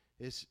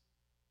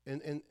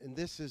 And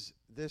this is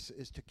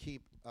to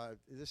keep,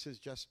 this is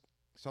just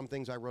some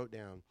things I wrote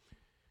down.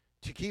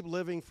 To keep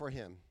living for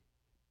him,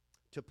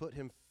 to put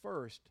him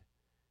first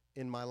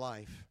in my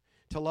life,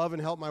 to love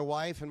and help my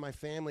wife and my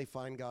family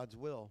find God's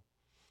will,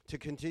 to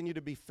continue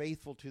to be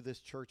faithful to this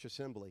church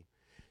assembly,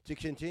 to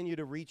continue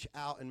to reach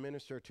out and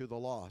minister to the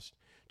lost,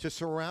 to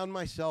surround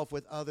myself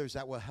with others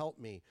that will help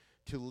me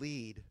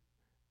to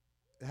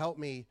help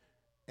me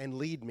and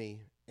lead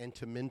me and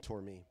to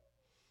mentor me.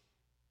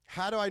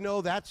 How do I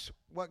know that's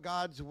what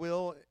God's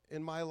will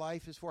in my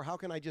life is for? How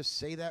can I just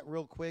say that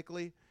real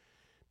quickly?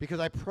 Because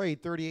I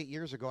prayed 38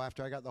 years ago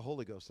after I got the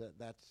Holy Ghost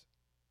that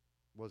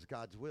was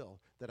God's will,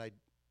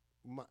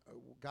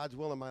 God's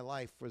will in my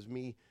life was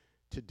me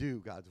to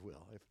do God's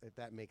will, if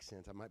that makes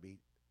sense. I might be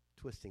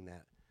twisting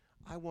that.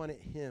 I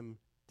wanted him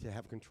to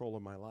have control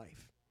of my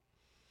life.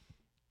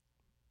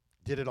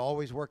 Did it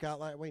always work out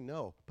that way?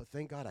 No. But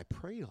thank God I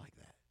prayed like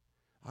that.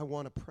 I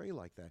want to pray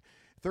like that.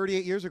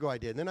 38 years ago I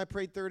did. And then I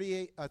prayed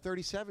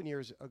 37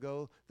 years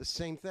ago the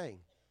same thing.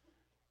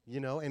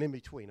 And in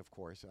between, of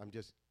course.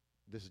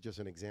 This is just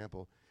an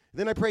example.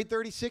 Then I prayed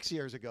 36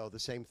 years ago the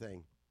same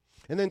thing.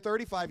 And then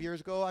 35 years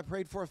ago, I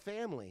prayed for a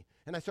family.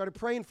 And I started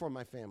praying for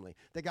my family,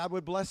 that God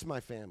would bless my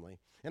family.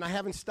 And I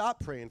haven't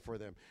stopped praying for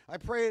them. I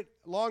prayed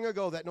long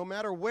ago that no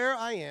matter where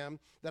I am,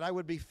 that I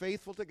would be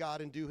faithful to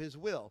God and do his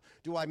will.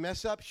 Do I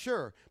mess up?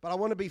 Sure. But I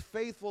want to be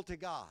faithful to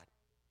God,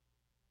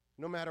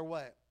 no matter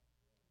what.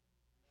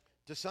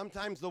 Does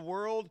sometimes the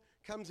world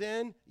comes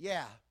in?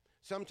 Yeah.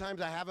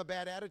 Sometimes I have a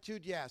bad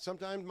attitude? Yeah.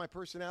 Sometimes my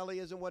personality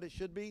isn't what it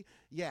should be?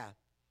 Yeah.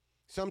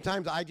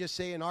 Sometimes I just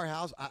say in our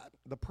house,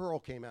 the pearl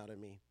came out of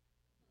me.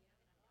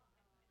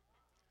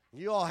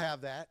 You all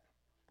have that,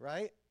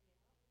 right?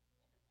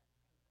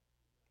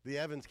 The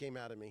Evans came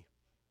out of me.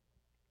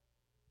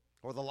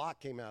 Or the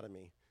lock came out of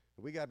me.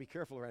 We got to be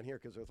careful around here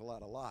because there's a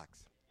lot of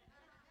locks.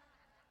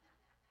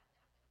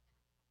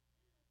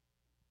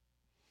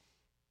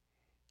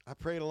 I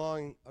prayed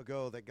long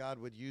ago that God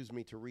would use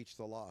me to reach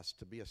the lost,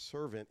 to be a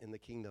servant in the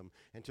kingdom,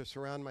 and to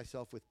surround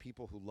myself with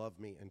people who love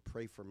me and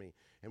pray for me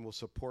and will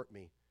support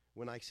me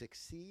when I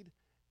succeed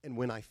and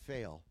when I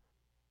fail.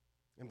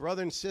 And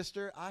brother and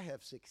sister, I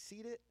have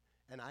succeeded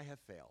and I have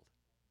failed.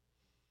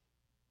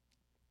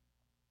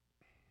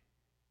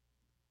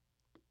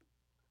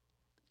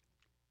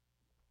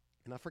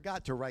 And I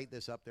forgot to write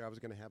this up there. I was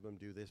going to have them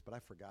do this, but I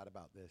forgot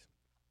about this.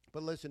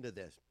 But listen to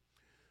this.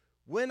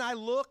 When I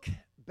look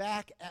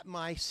back at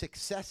my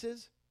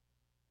successes,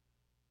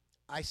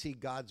 I see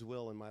God's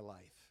will in my life.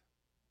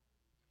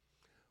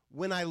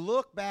 When I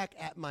look back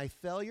at my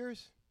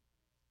failures,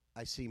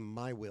 I see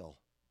my will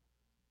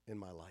in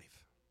my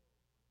life.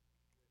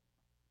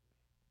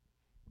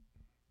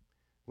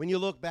 When you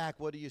look back,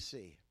 what do you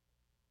see?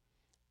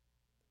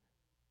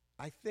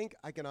 I think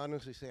I can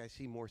honestly say I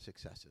see more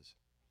successes.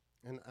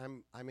 And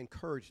I'm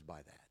encouraged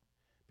by that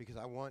because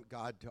I want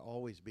God to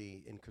always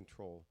be in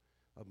control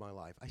of my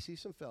life. I see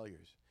some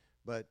failures,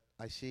 but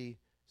I see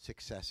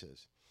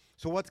successes.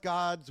 So what's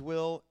God's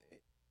will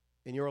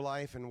in your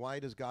life, and why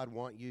does God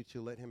want you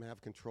to let him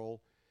have control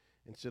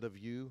instead of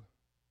you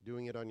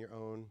doing it on your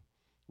own?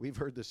 We've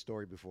heard this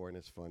story before, and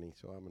it's funny,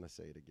 so I'm going to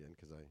say it again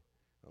because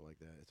I like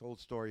that. It's an old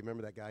story.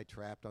 Remember that guy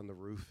trapped on the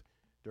roof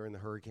during the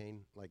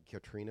hurricane, like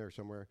Katrina or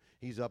somewhere?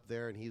 He's up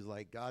there, and he's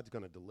like, God's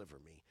going to deliver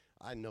me.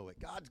 I know it.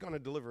 God's going to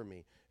deliver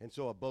me. And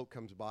so a boat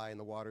comes by, and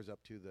the water's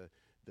up to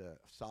the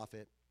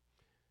soffit.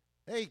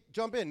 Hey,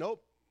 jump in.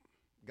 Nope.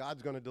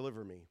 God's going to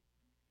deliver me.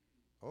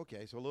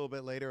 Okay, so a little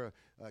bit later,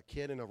 a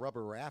kid in a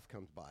rubber raft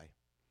comes by.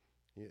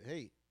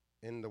 Hey,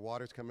 and the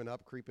water's coming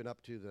up, creeping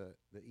up to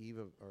the eave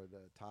of, or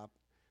the top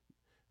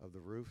of the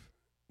roof.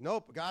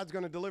 Nope, God's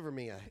going to deliver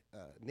me. A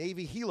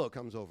Navy helo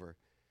comes over,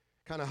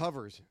 kind of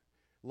hovers,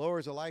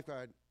 lowers a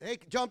lifeguard. Hey,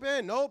 jump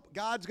in. Nope,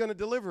 God's going to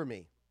deliver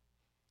me.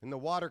 And the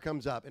water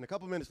comes up. And a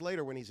couple minutes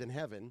later when he's in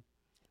heaven,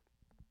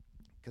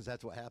 because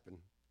that's what happened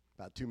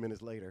about 2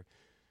 minutes later,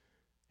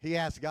 he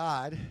asked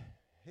God,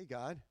 hey,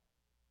 God,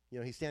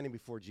 he's standing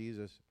before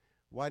Jesus.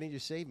 Why didn't you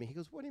save me? He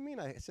goes, what do you mean?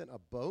 I sent a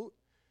boat,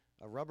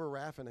 a rubber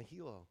raft, and a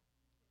helo.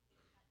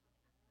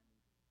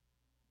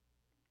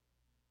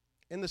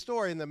 In the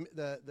story, and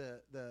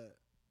the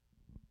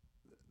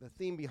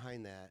theme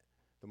behind that,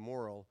 the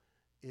moral,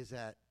 is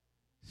that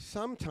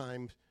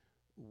sometimes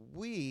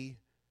we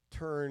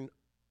turn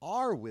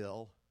our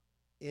will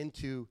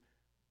into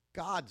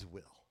God's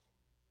will.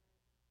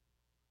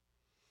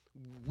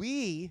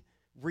 We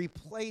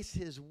replace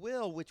his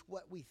will with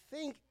what we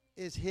think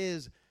is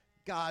his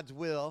God's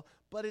will,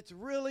 but it's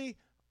really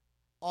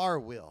our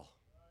will.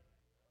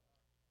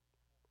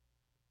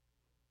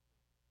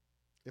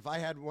 If I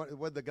had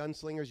what the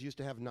gunslingers used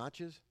to have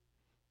notches,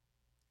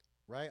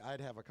 right?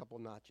 I'd have a couple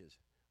notches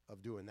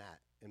of doing that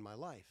in my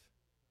life.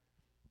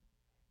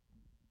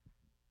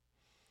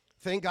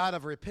 Thank God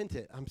I've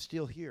repented. I'm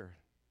still here.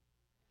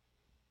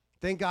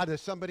 Thank God that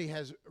somebody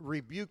has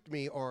rebuked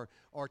me or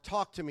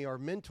talked to me or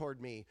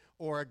mentored me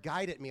or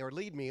guided me or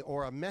lead me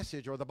or a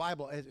message or the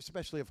Bible,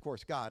 especially, of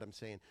course, God, I'm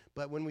saying.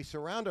 But when we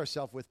surround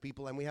ourselves with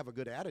people and we have a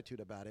good attitude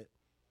about it,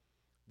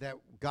 that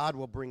God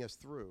will bring us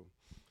through.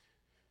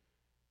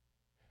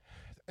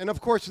 And, of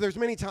course, there's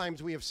many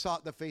times we have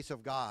sought the face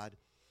of God,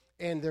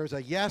 and there's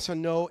a yes, a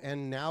no,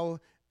 and now,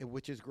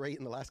 which is great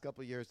in the last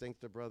couple of years, thanks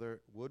to Brother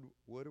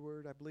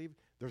Woodward, I believe,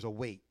 there's a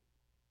wait.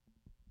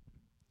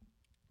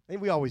 And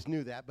we always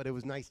knew that, but it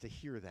was nice to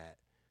hear that.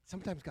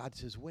 Sometimes God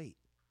says, wait.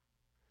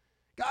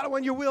 God, I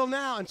want your will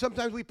now. And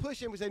sometimes we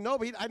push him. We say, no,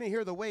 but I didn't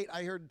hear the wait.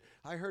 I heard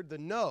the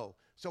no.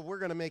 So we're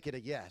going to make it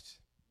a yes.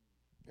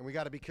 And we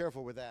got to be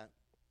careful with that.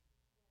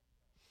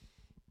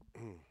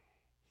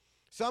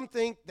 Some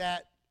think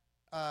that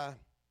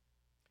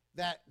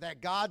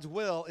God's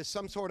will is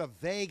some sort of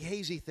vague,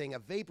 hazy thing, a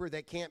vapor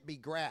that can't be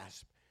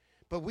grasped.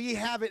 But we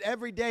have it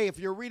every day. If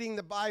you're reading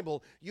the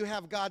Bible, you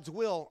have God's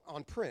will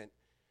on print.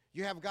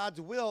 You have God's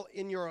will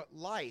in your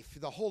life,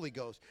 the Holy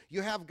Ghost.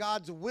 You have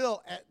God's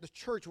will at the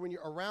church when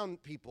you're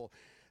around people.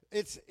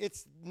 It's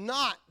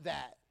not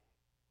that.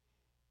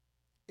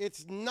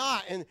 It's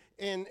not.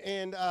 And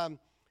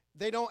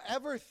they don't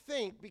ever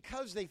think,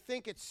 because they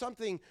think it's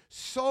something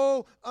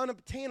so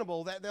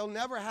unobtainable that they'll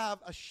never have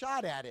a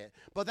shot at it.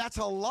 But that's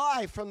a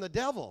lie from the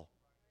devil.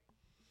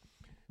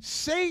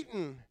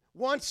 Satan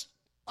wants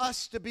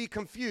us to be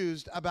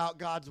confused about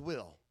God's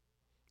will.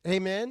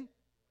 Amen?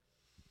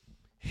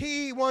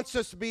 He wants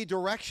us to be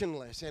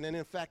directionless and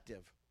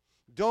ineffective.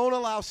 Don't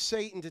allow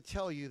Satan to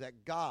tell you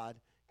that God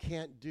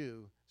can't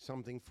do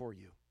something for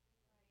you.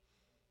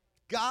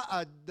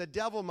 God, the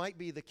devil might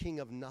be the king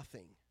of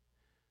nothing,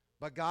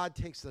 but God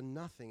takes the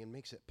nothing and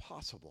makes it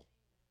possible.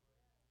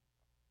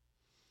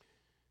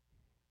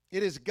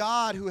 It is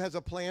God who has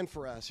a plan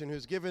for us and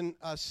who's given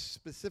us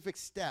specific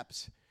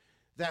steps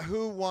that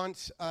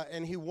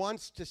He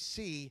wants to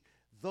see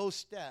those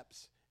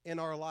steps in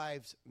our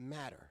lives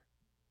matter.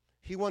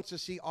 He wants to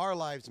see our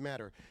lives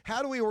matter.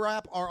 How do we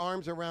wrap our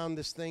arms around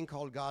this thing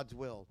called God's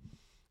will?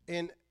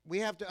 And we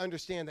have to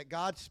understand that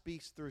God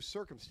speaks through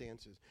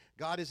circumstances.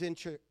 God is in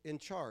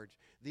charge.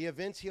 The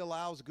events he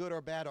allows, good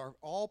or bad, are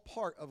all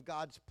part of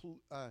God's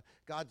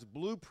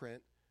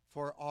blueprint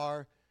for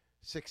our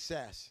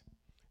success.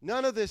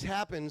 None of this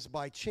happens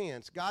by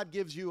chance. God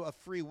gives you a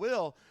free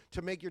will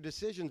to make your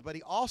decisions, but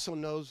he also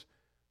knows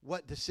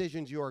what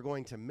decisions you are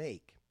going to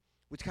make,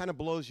 which kind of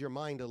blows your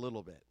mind a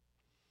little bit.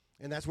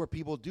 And that's where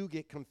people do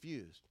get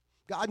confused.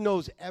 God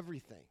knows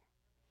everything,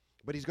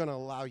 but he's going to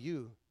allow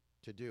you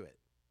to do it.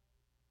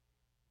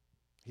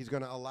 He's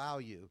going to allow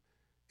you,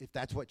 if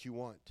that's what you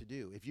want to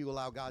do. If you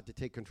allow God to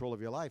take control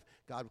of your life,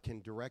 God can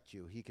direct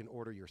you. He can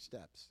order your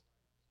steps.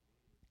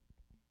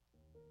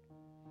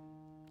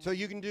 So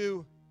you can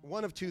do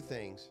one of two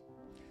things.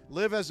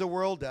 Live as the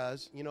world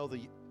does. You know, the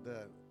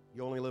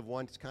you only live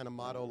once kind of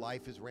motto.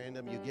 Life is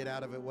random. You get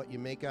out of it what you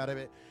make out of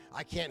it.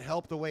 I can't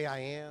help the way I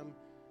am.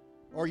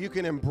 Or you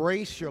can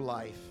embrace your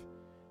life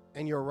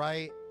and you're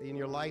right in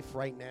your life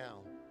right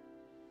now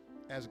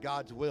as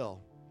God's will.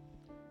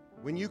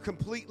 When you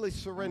completely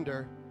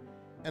surrender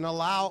and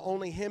allow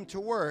only him to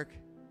work,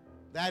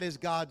 that is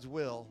God's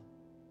will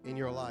in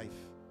your life.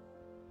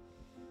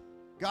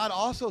 God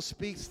also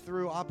speaks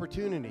through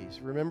opportunities.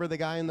 Remember the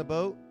guy in the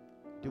boat?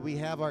 Do we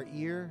have our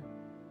ear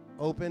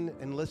open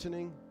and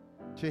listening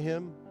to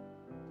him?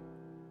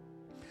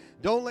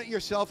 Don't let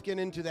yourself get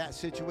into that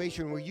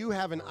situation where you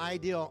have an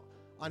idea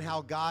on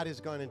how God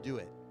is going to do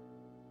it.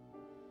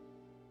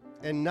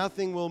 And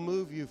nothing will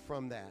move you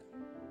from that.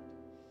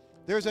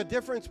 There's a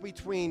difference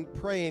between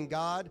praying,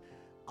 God,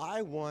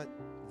 I want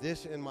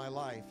this in my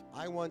life.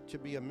 I want to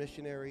be a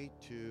missionary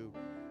to,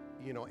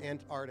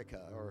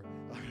 Antarctica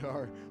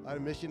or a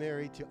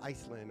missionary to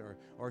Iceland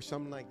or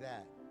something like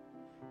that.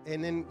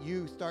 And then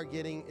you start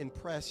getting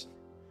impressed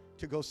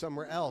to go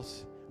somewhere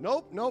else.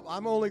 Nope,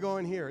 I'm only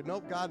going here.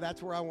 Nope, God,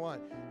 that's where I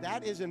want.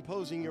 That is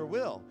imposing your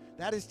will.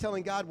 That is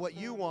telling God what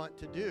you want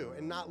to do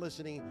and not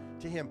listening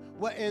to him.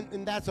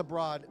 And that's a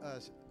broad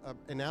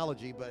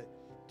analogy, but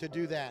to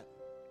do that.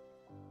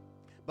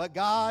 But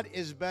God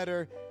is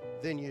better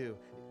than you.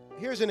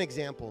 Here's an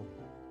example.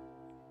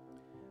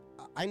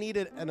 I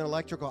needed an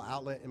electrical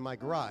outlet in my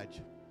garage.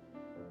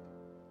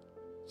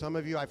 Some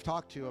of you I've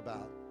talked to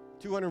about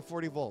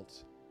 240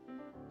 volts.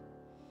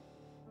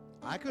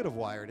 I could have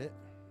wired it.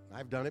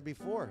 I've done it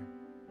before.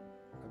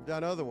 I've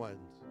done other ones.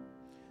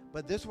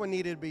 But this one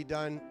needed to be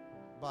done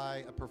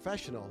by a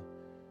professional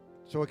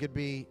so it could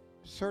be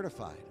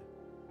certified.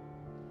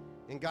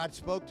 And God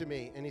spoke to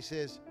me and he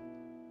says,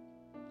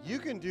 you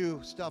can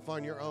do stuff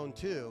on your own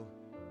too,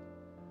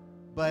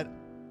 but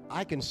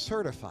I can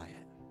certify it.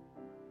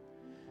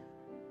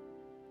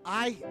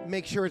 I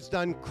make sure it's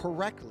done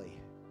correctly.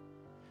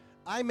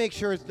 I make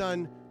sure it's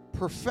done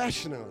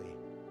professionally.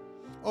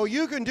 Oh,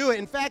 you can do it.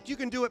 In fact, you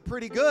can do it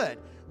pretty good.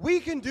 We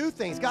can do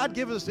things. God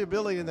gives us the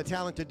ability and the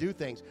talent to do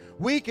things.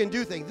 We can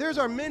do things. There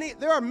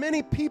are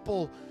many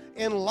people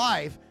in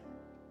life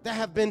that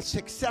have been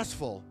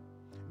successful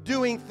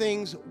doing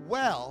things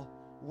well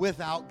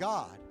without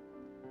God.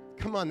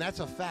 Come on, that's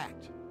a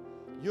fact.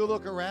 You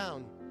look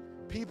around,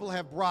 people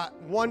have brought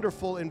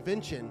wonderful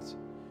inventions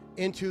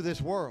into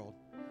this world.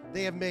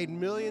 They have made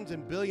millions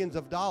and billions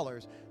of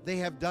dollars. They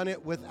have done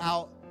it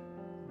without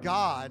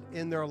God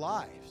in their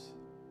lives.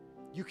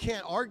 You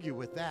can't argue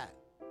with that.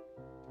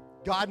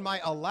 God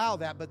might allow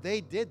that, but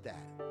they did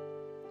that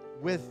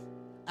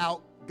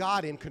without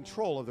God in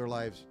control of their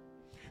lives.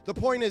 The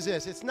point is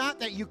this, it's not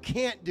that you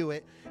can't do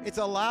it, it's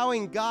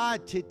allowing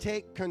God to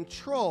take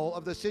control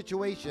of the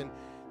situation,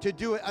 to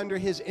do it under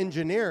his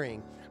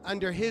engineering,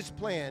 under his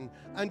plan,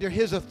 under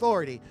his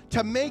authority,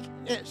 to make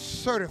it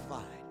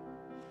certified,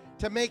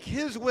 to make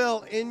his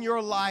will in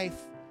your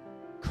life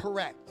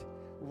correct,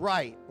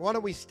 right. Why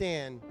don't we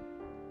stand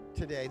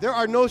today? There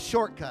are no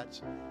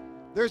shortcuts.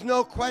 There's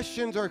no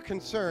questions or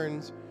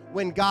concerns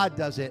when God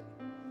does it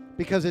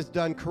because it's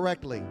done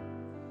correctly.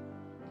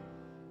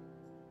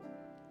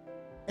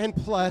 And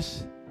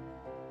plus,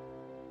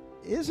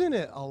 isn't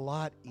it a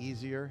lot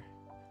easier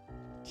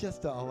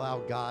just to allow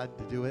God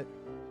to do it?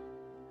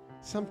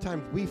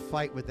 Sometimes we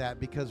fight with that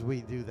because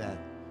we do that.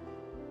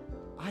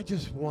 I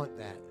just want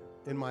that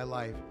in my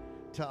life,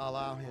 to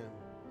allow him.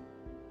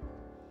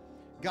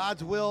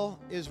 God's will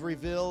is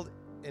revealed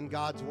in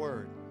God's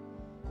word.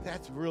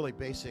 That's really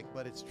basic,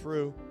 but it's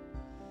true.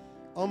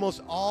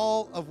 Almost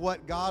all of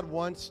what God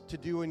wants to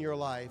do in your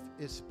life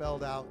is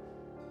spelled out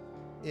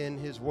in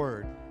his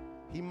word.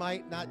 He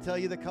might not tell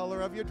you the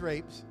color of your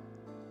drapes,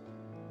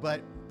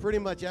 but pretty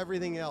much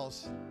everything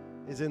else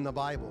is in the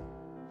Bible.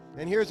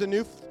 And here's a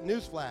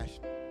news flash.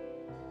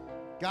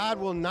 God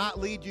will not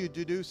lead you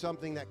to do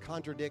something that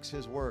contradicts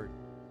his word.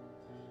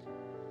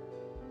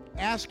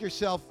 Ask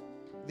yourself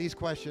these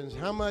questions.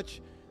 How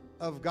much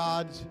of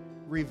God's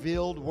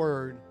revealed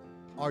word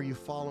are you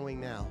following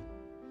now?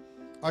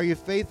 Are you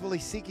faithfully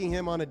seeking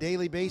him on a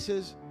daily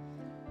basis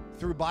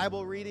through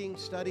Bible reading,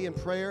 study, and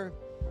prayer?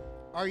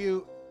 Are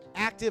you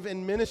active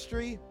in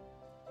ministry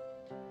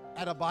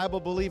at a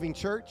Bible-believing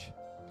church?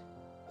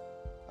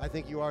 I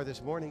think you are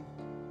this morning.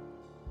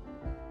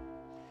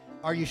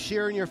 Are you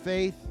sharing your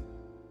faith?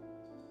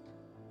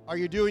 Are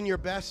you doing your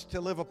best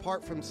to live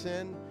apart from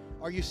sin?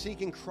 Are you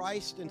seeking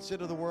Christ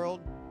instead of the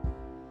world?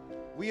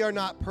 We are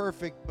not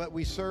perfect, but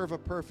we serve a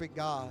perfect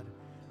God.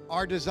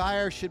 Our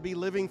desire should be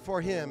living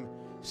for him,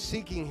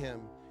 seeking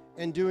him,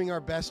 and doing our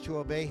best to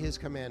obey his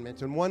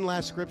commandments. And one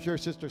last scripture,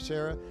 Sister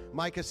Sarah,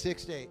 Micah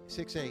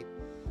 6:8.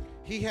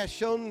 He has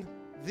shown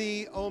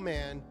thee, O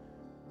man,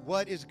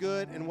 what is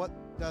good and what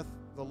doth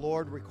the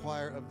Lord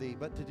require of thee,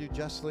 but to do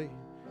justly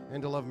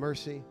and to love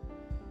mercy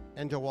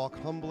and to walk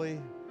humbly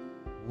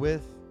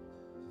with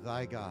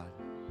thy God.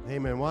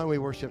 Amen. Why don't we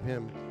worship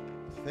him?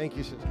 Thank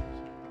you, sisters.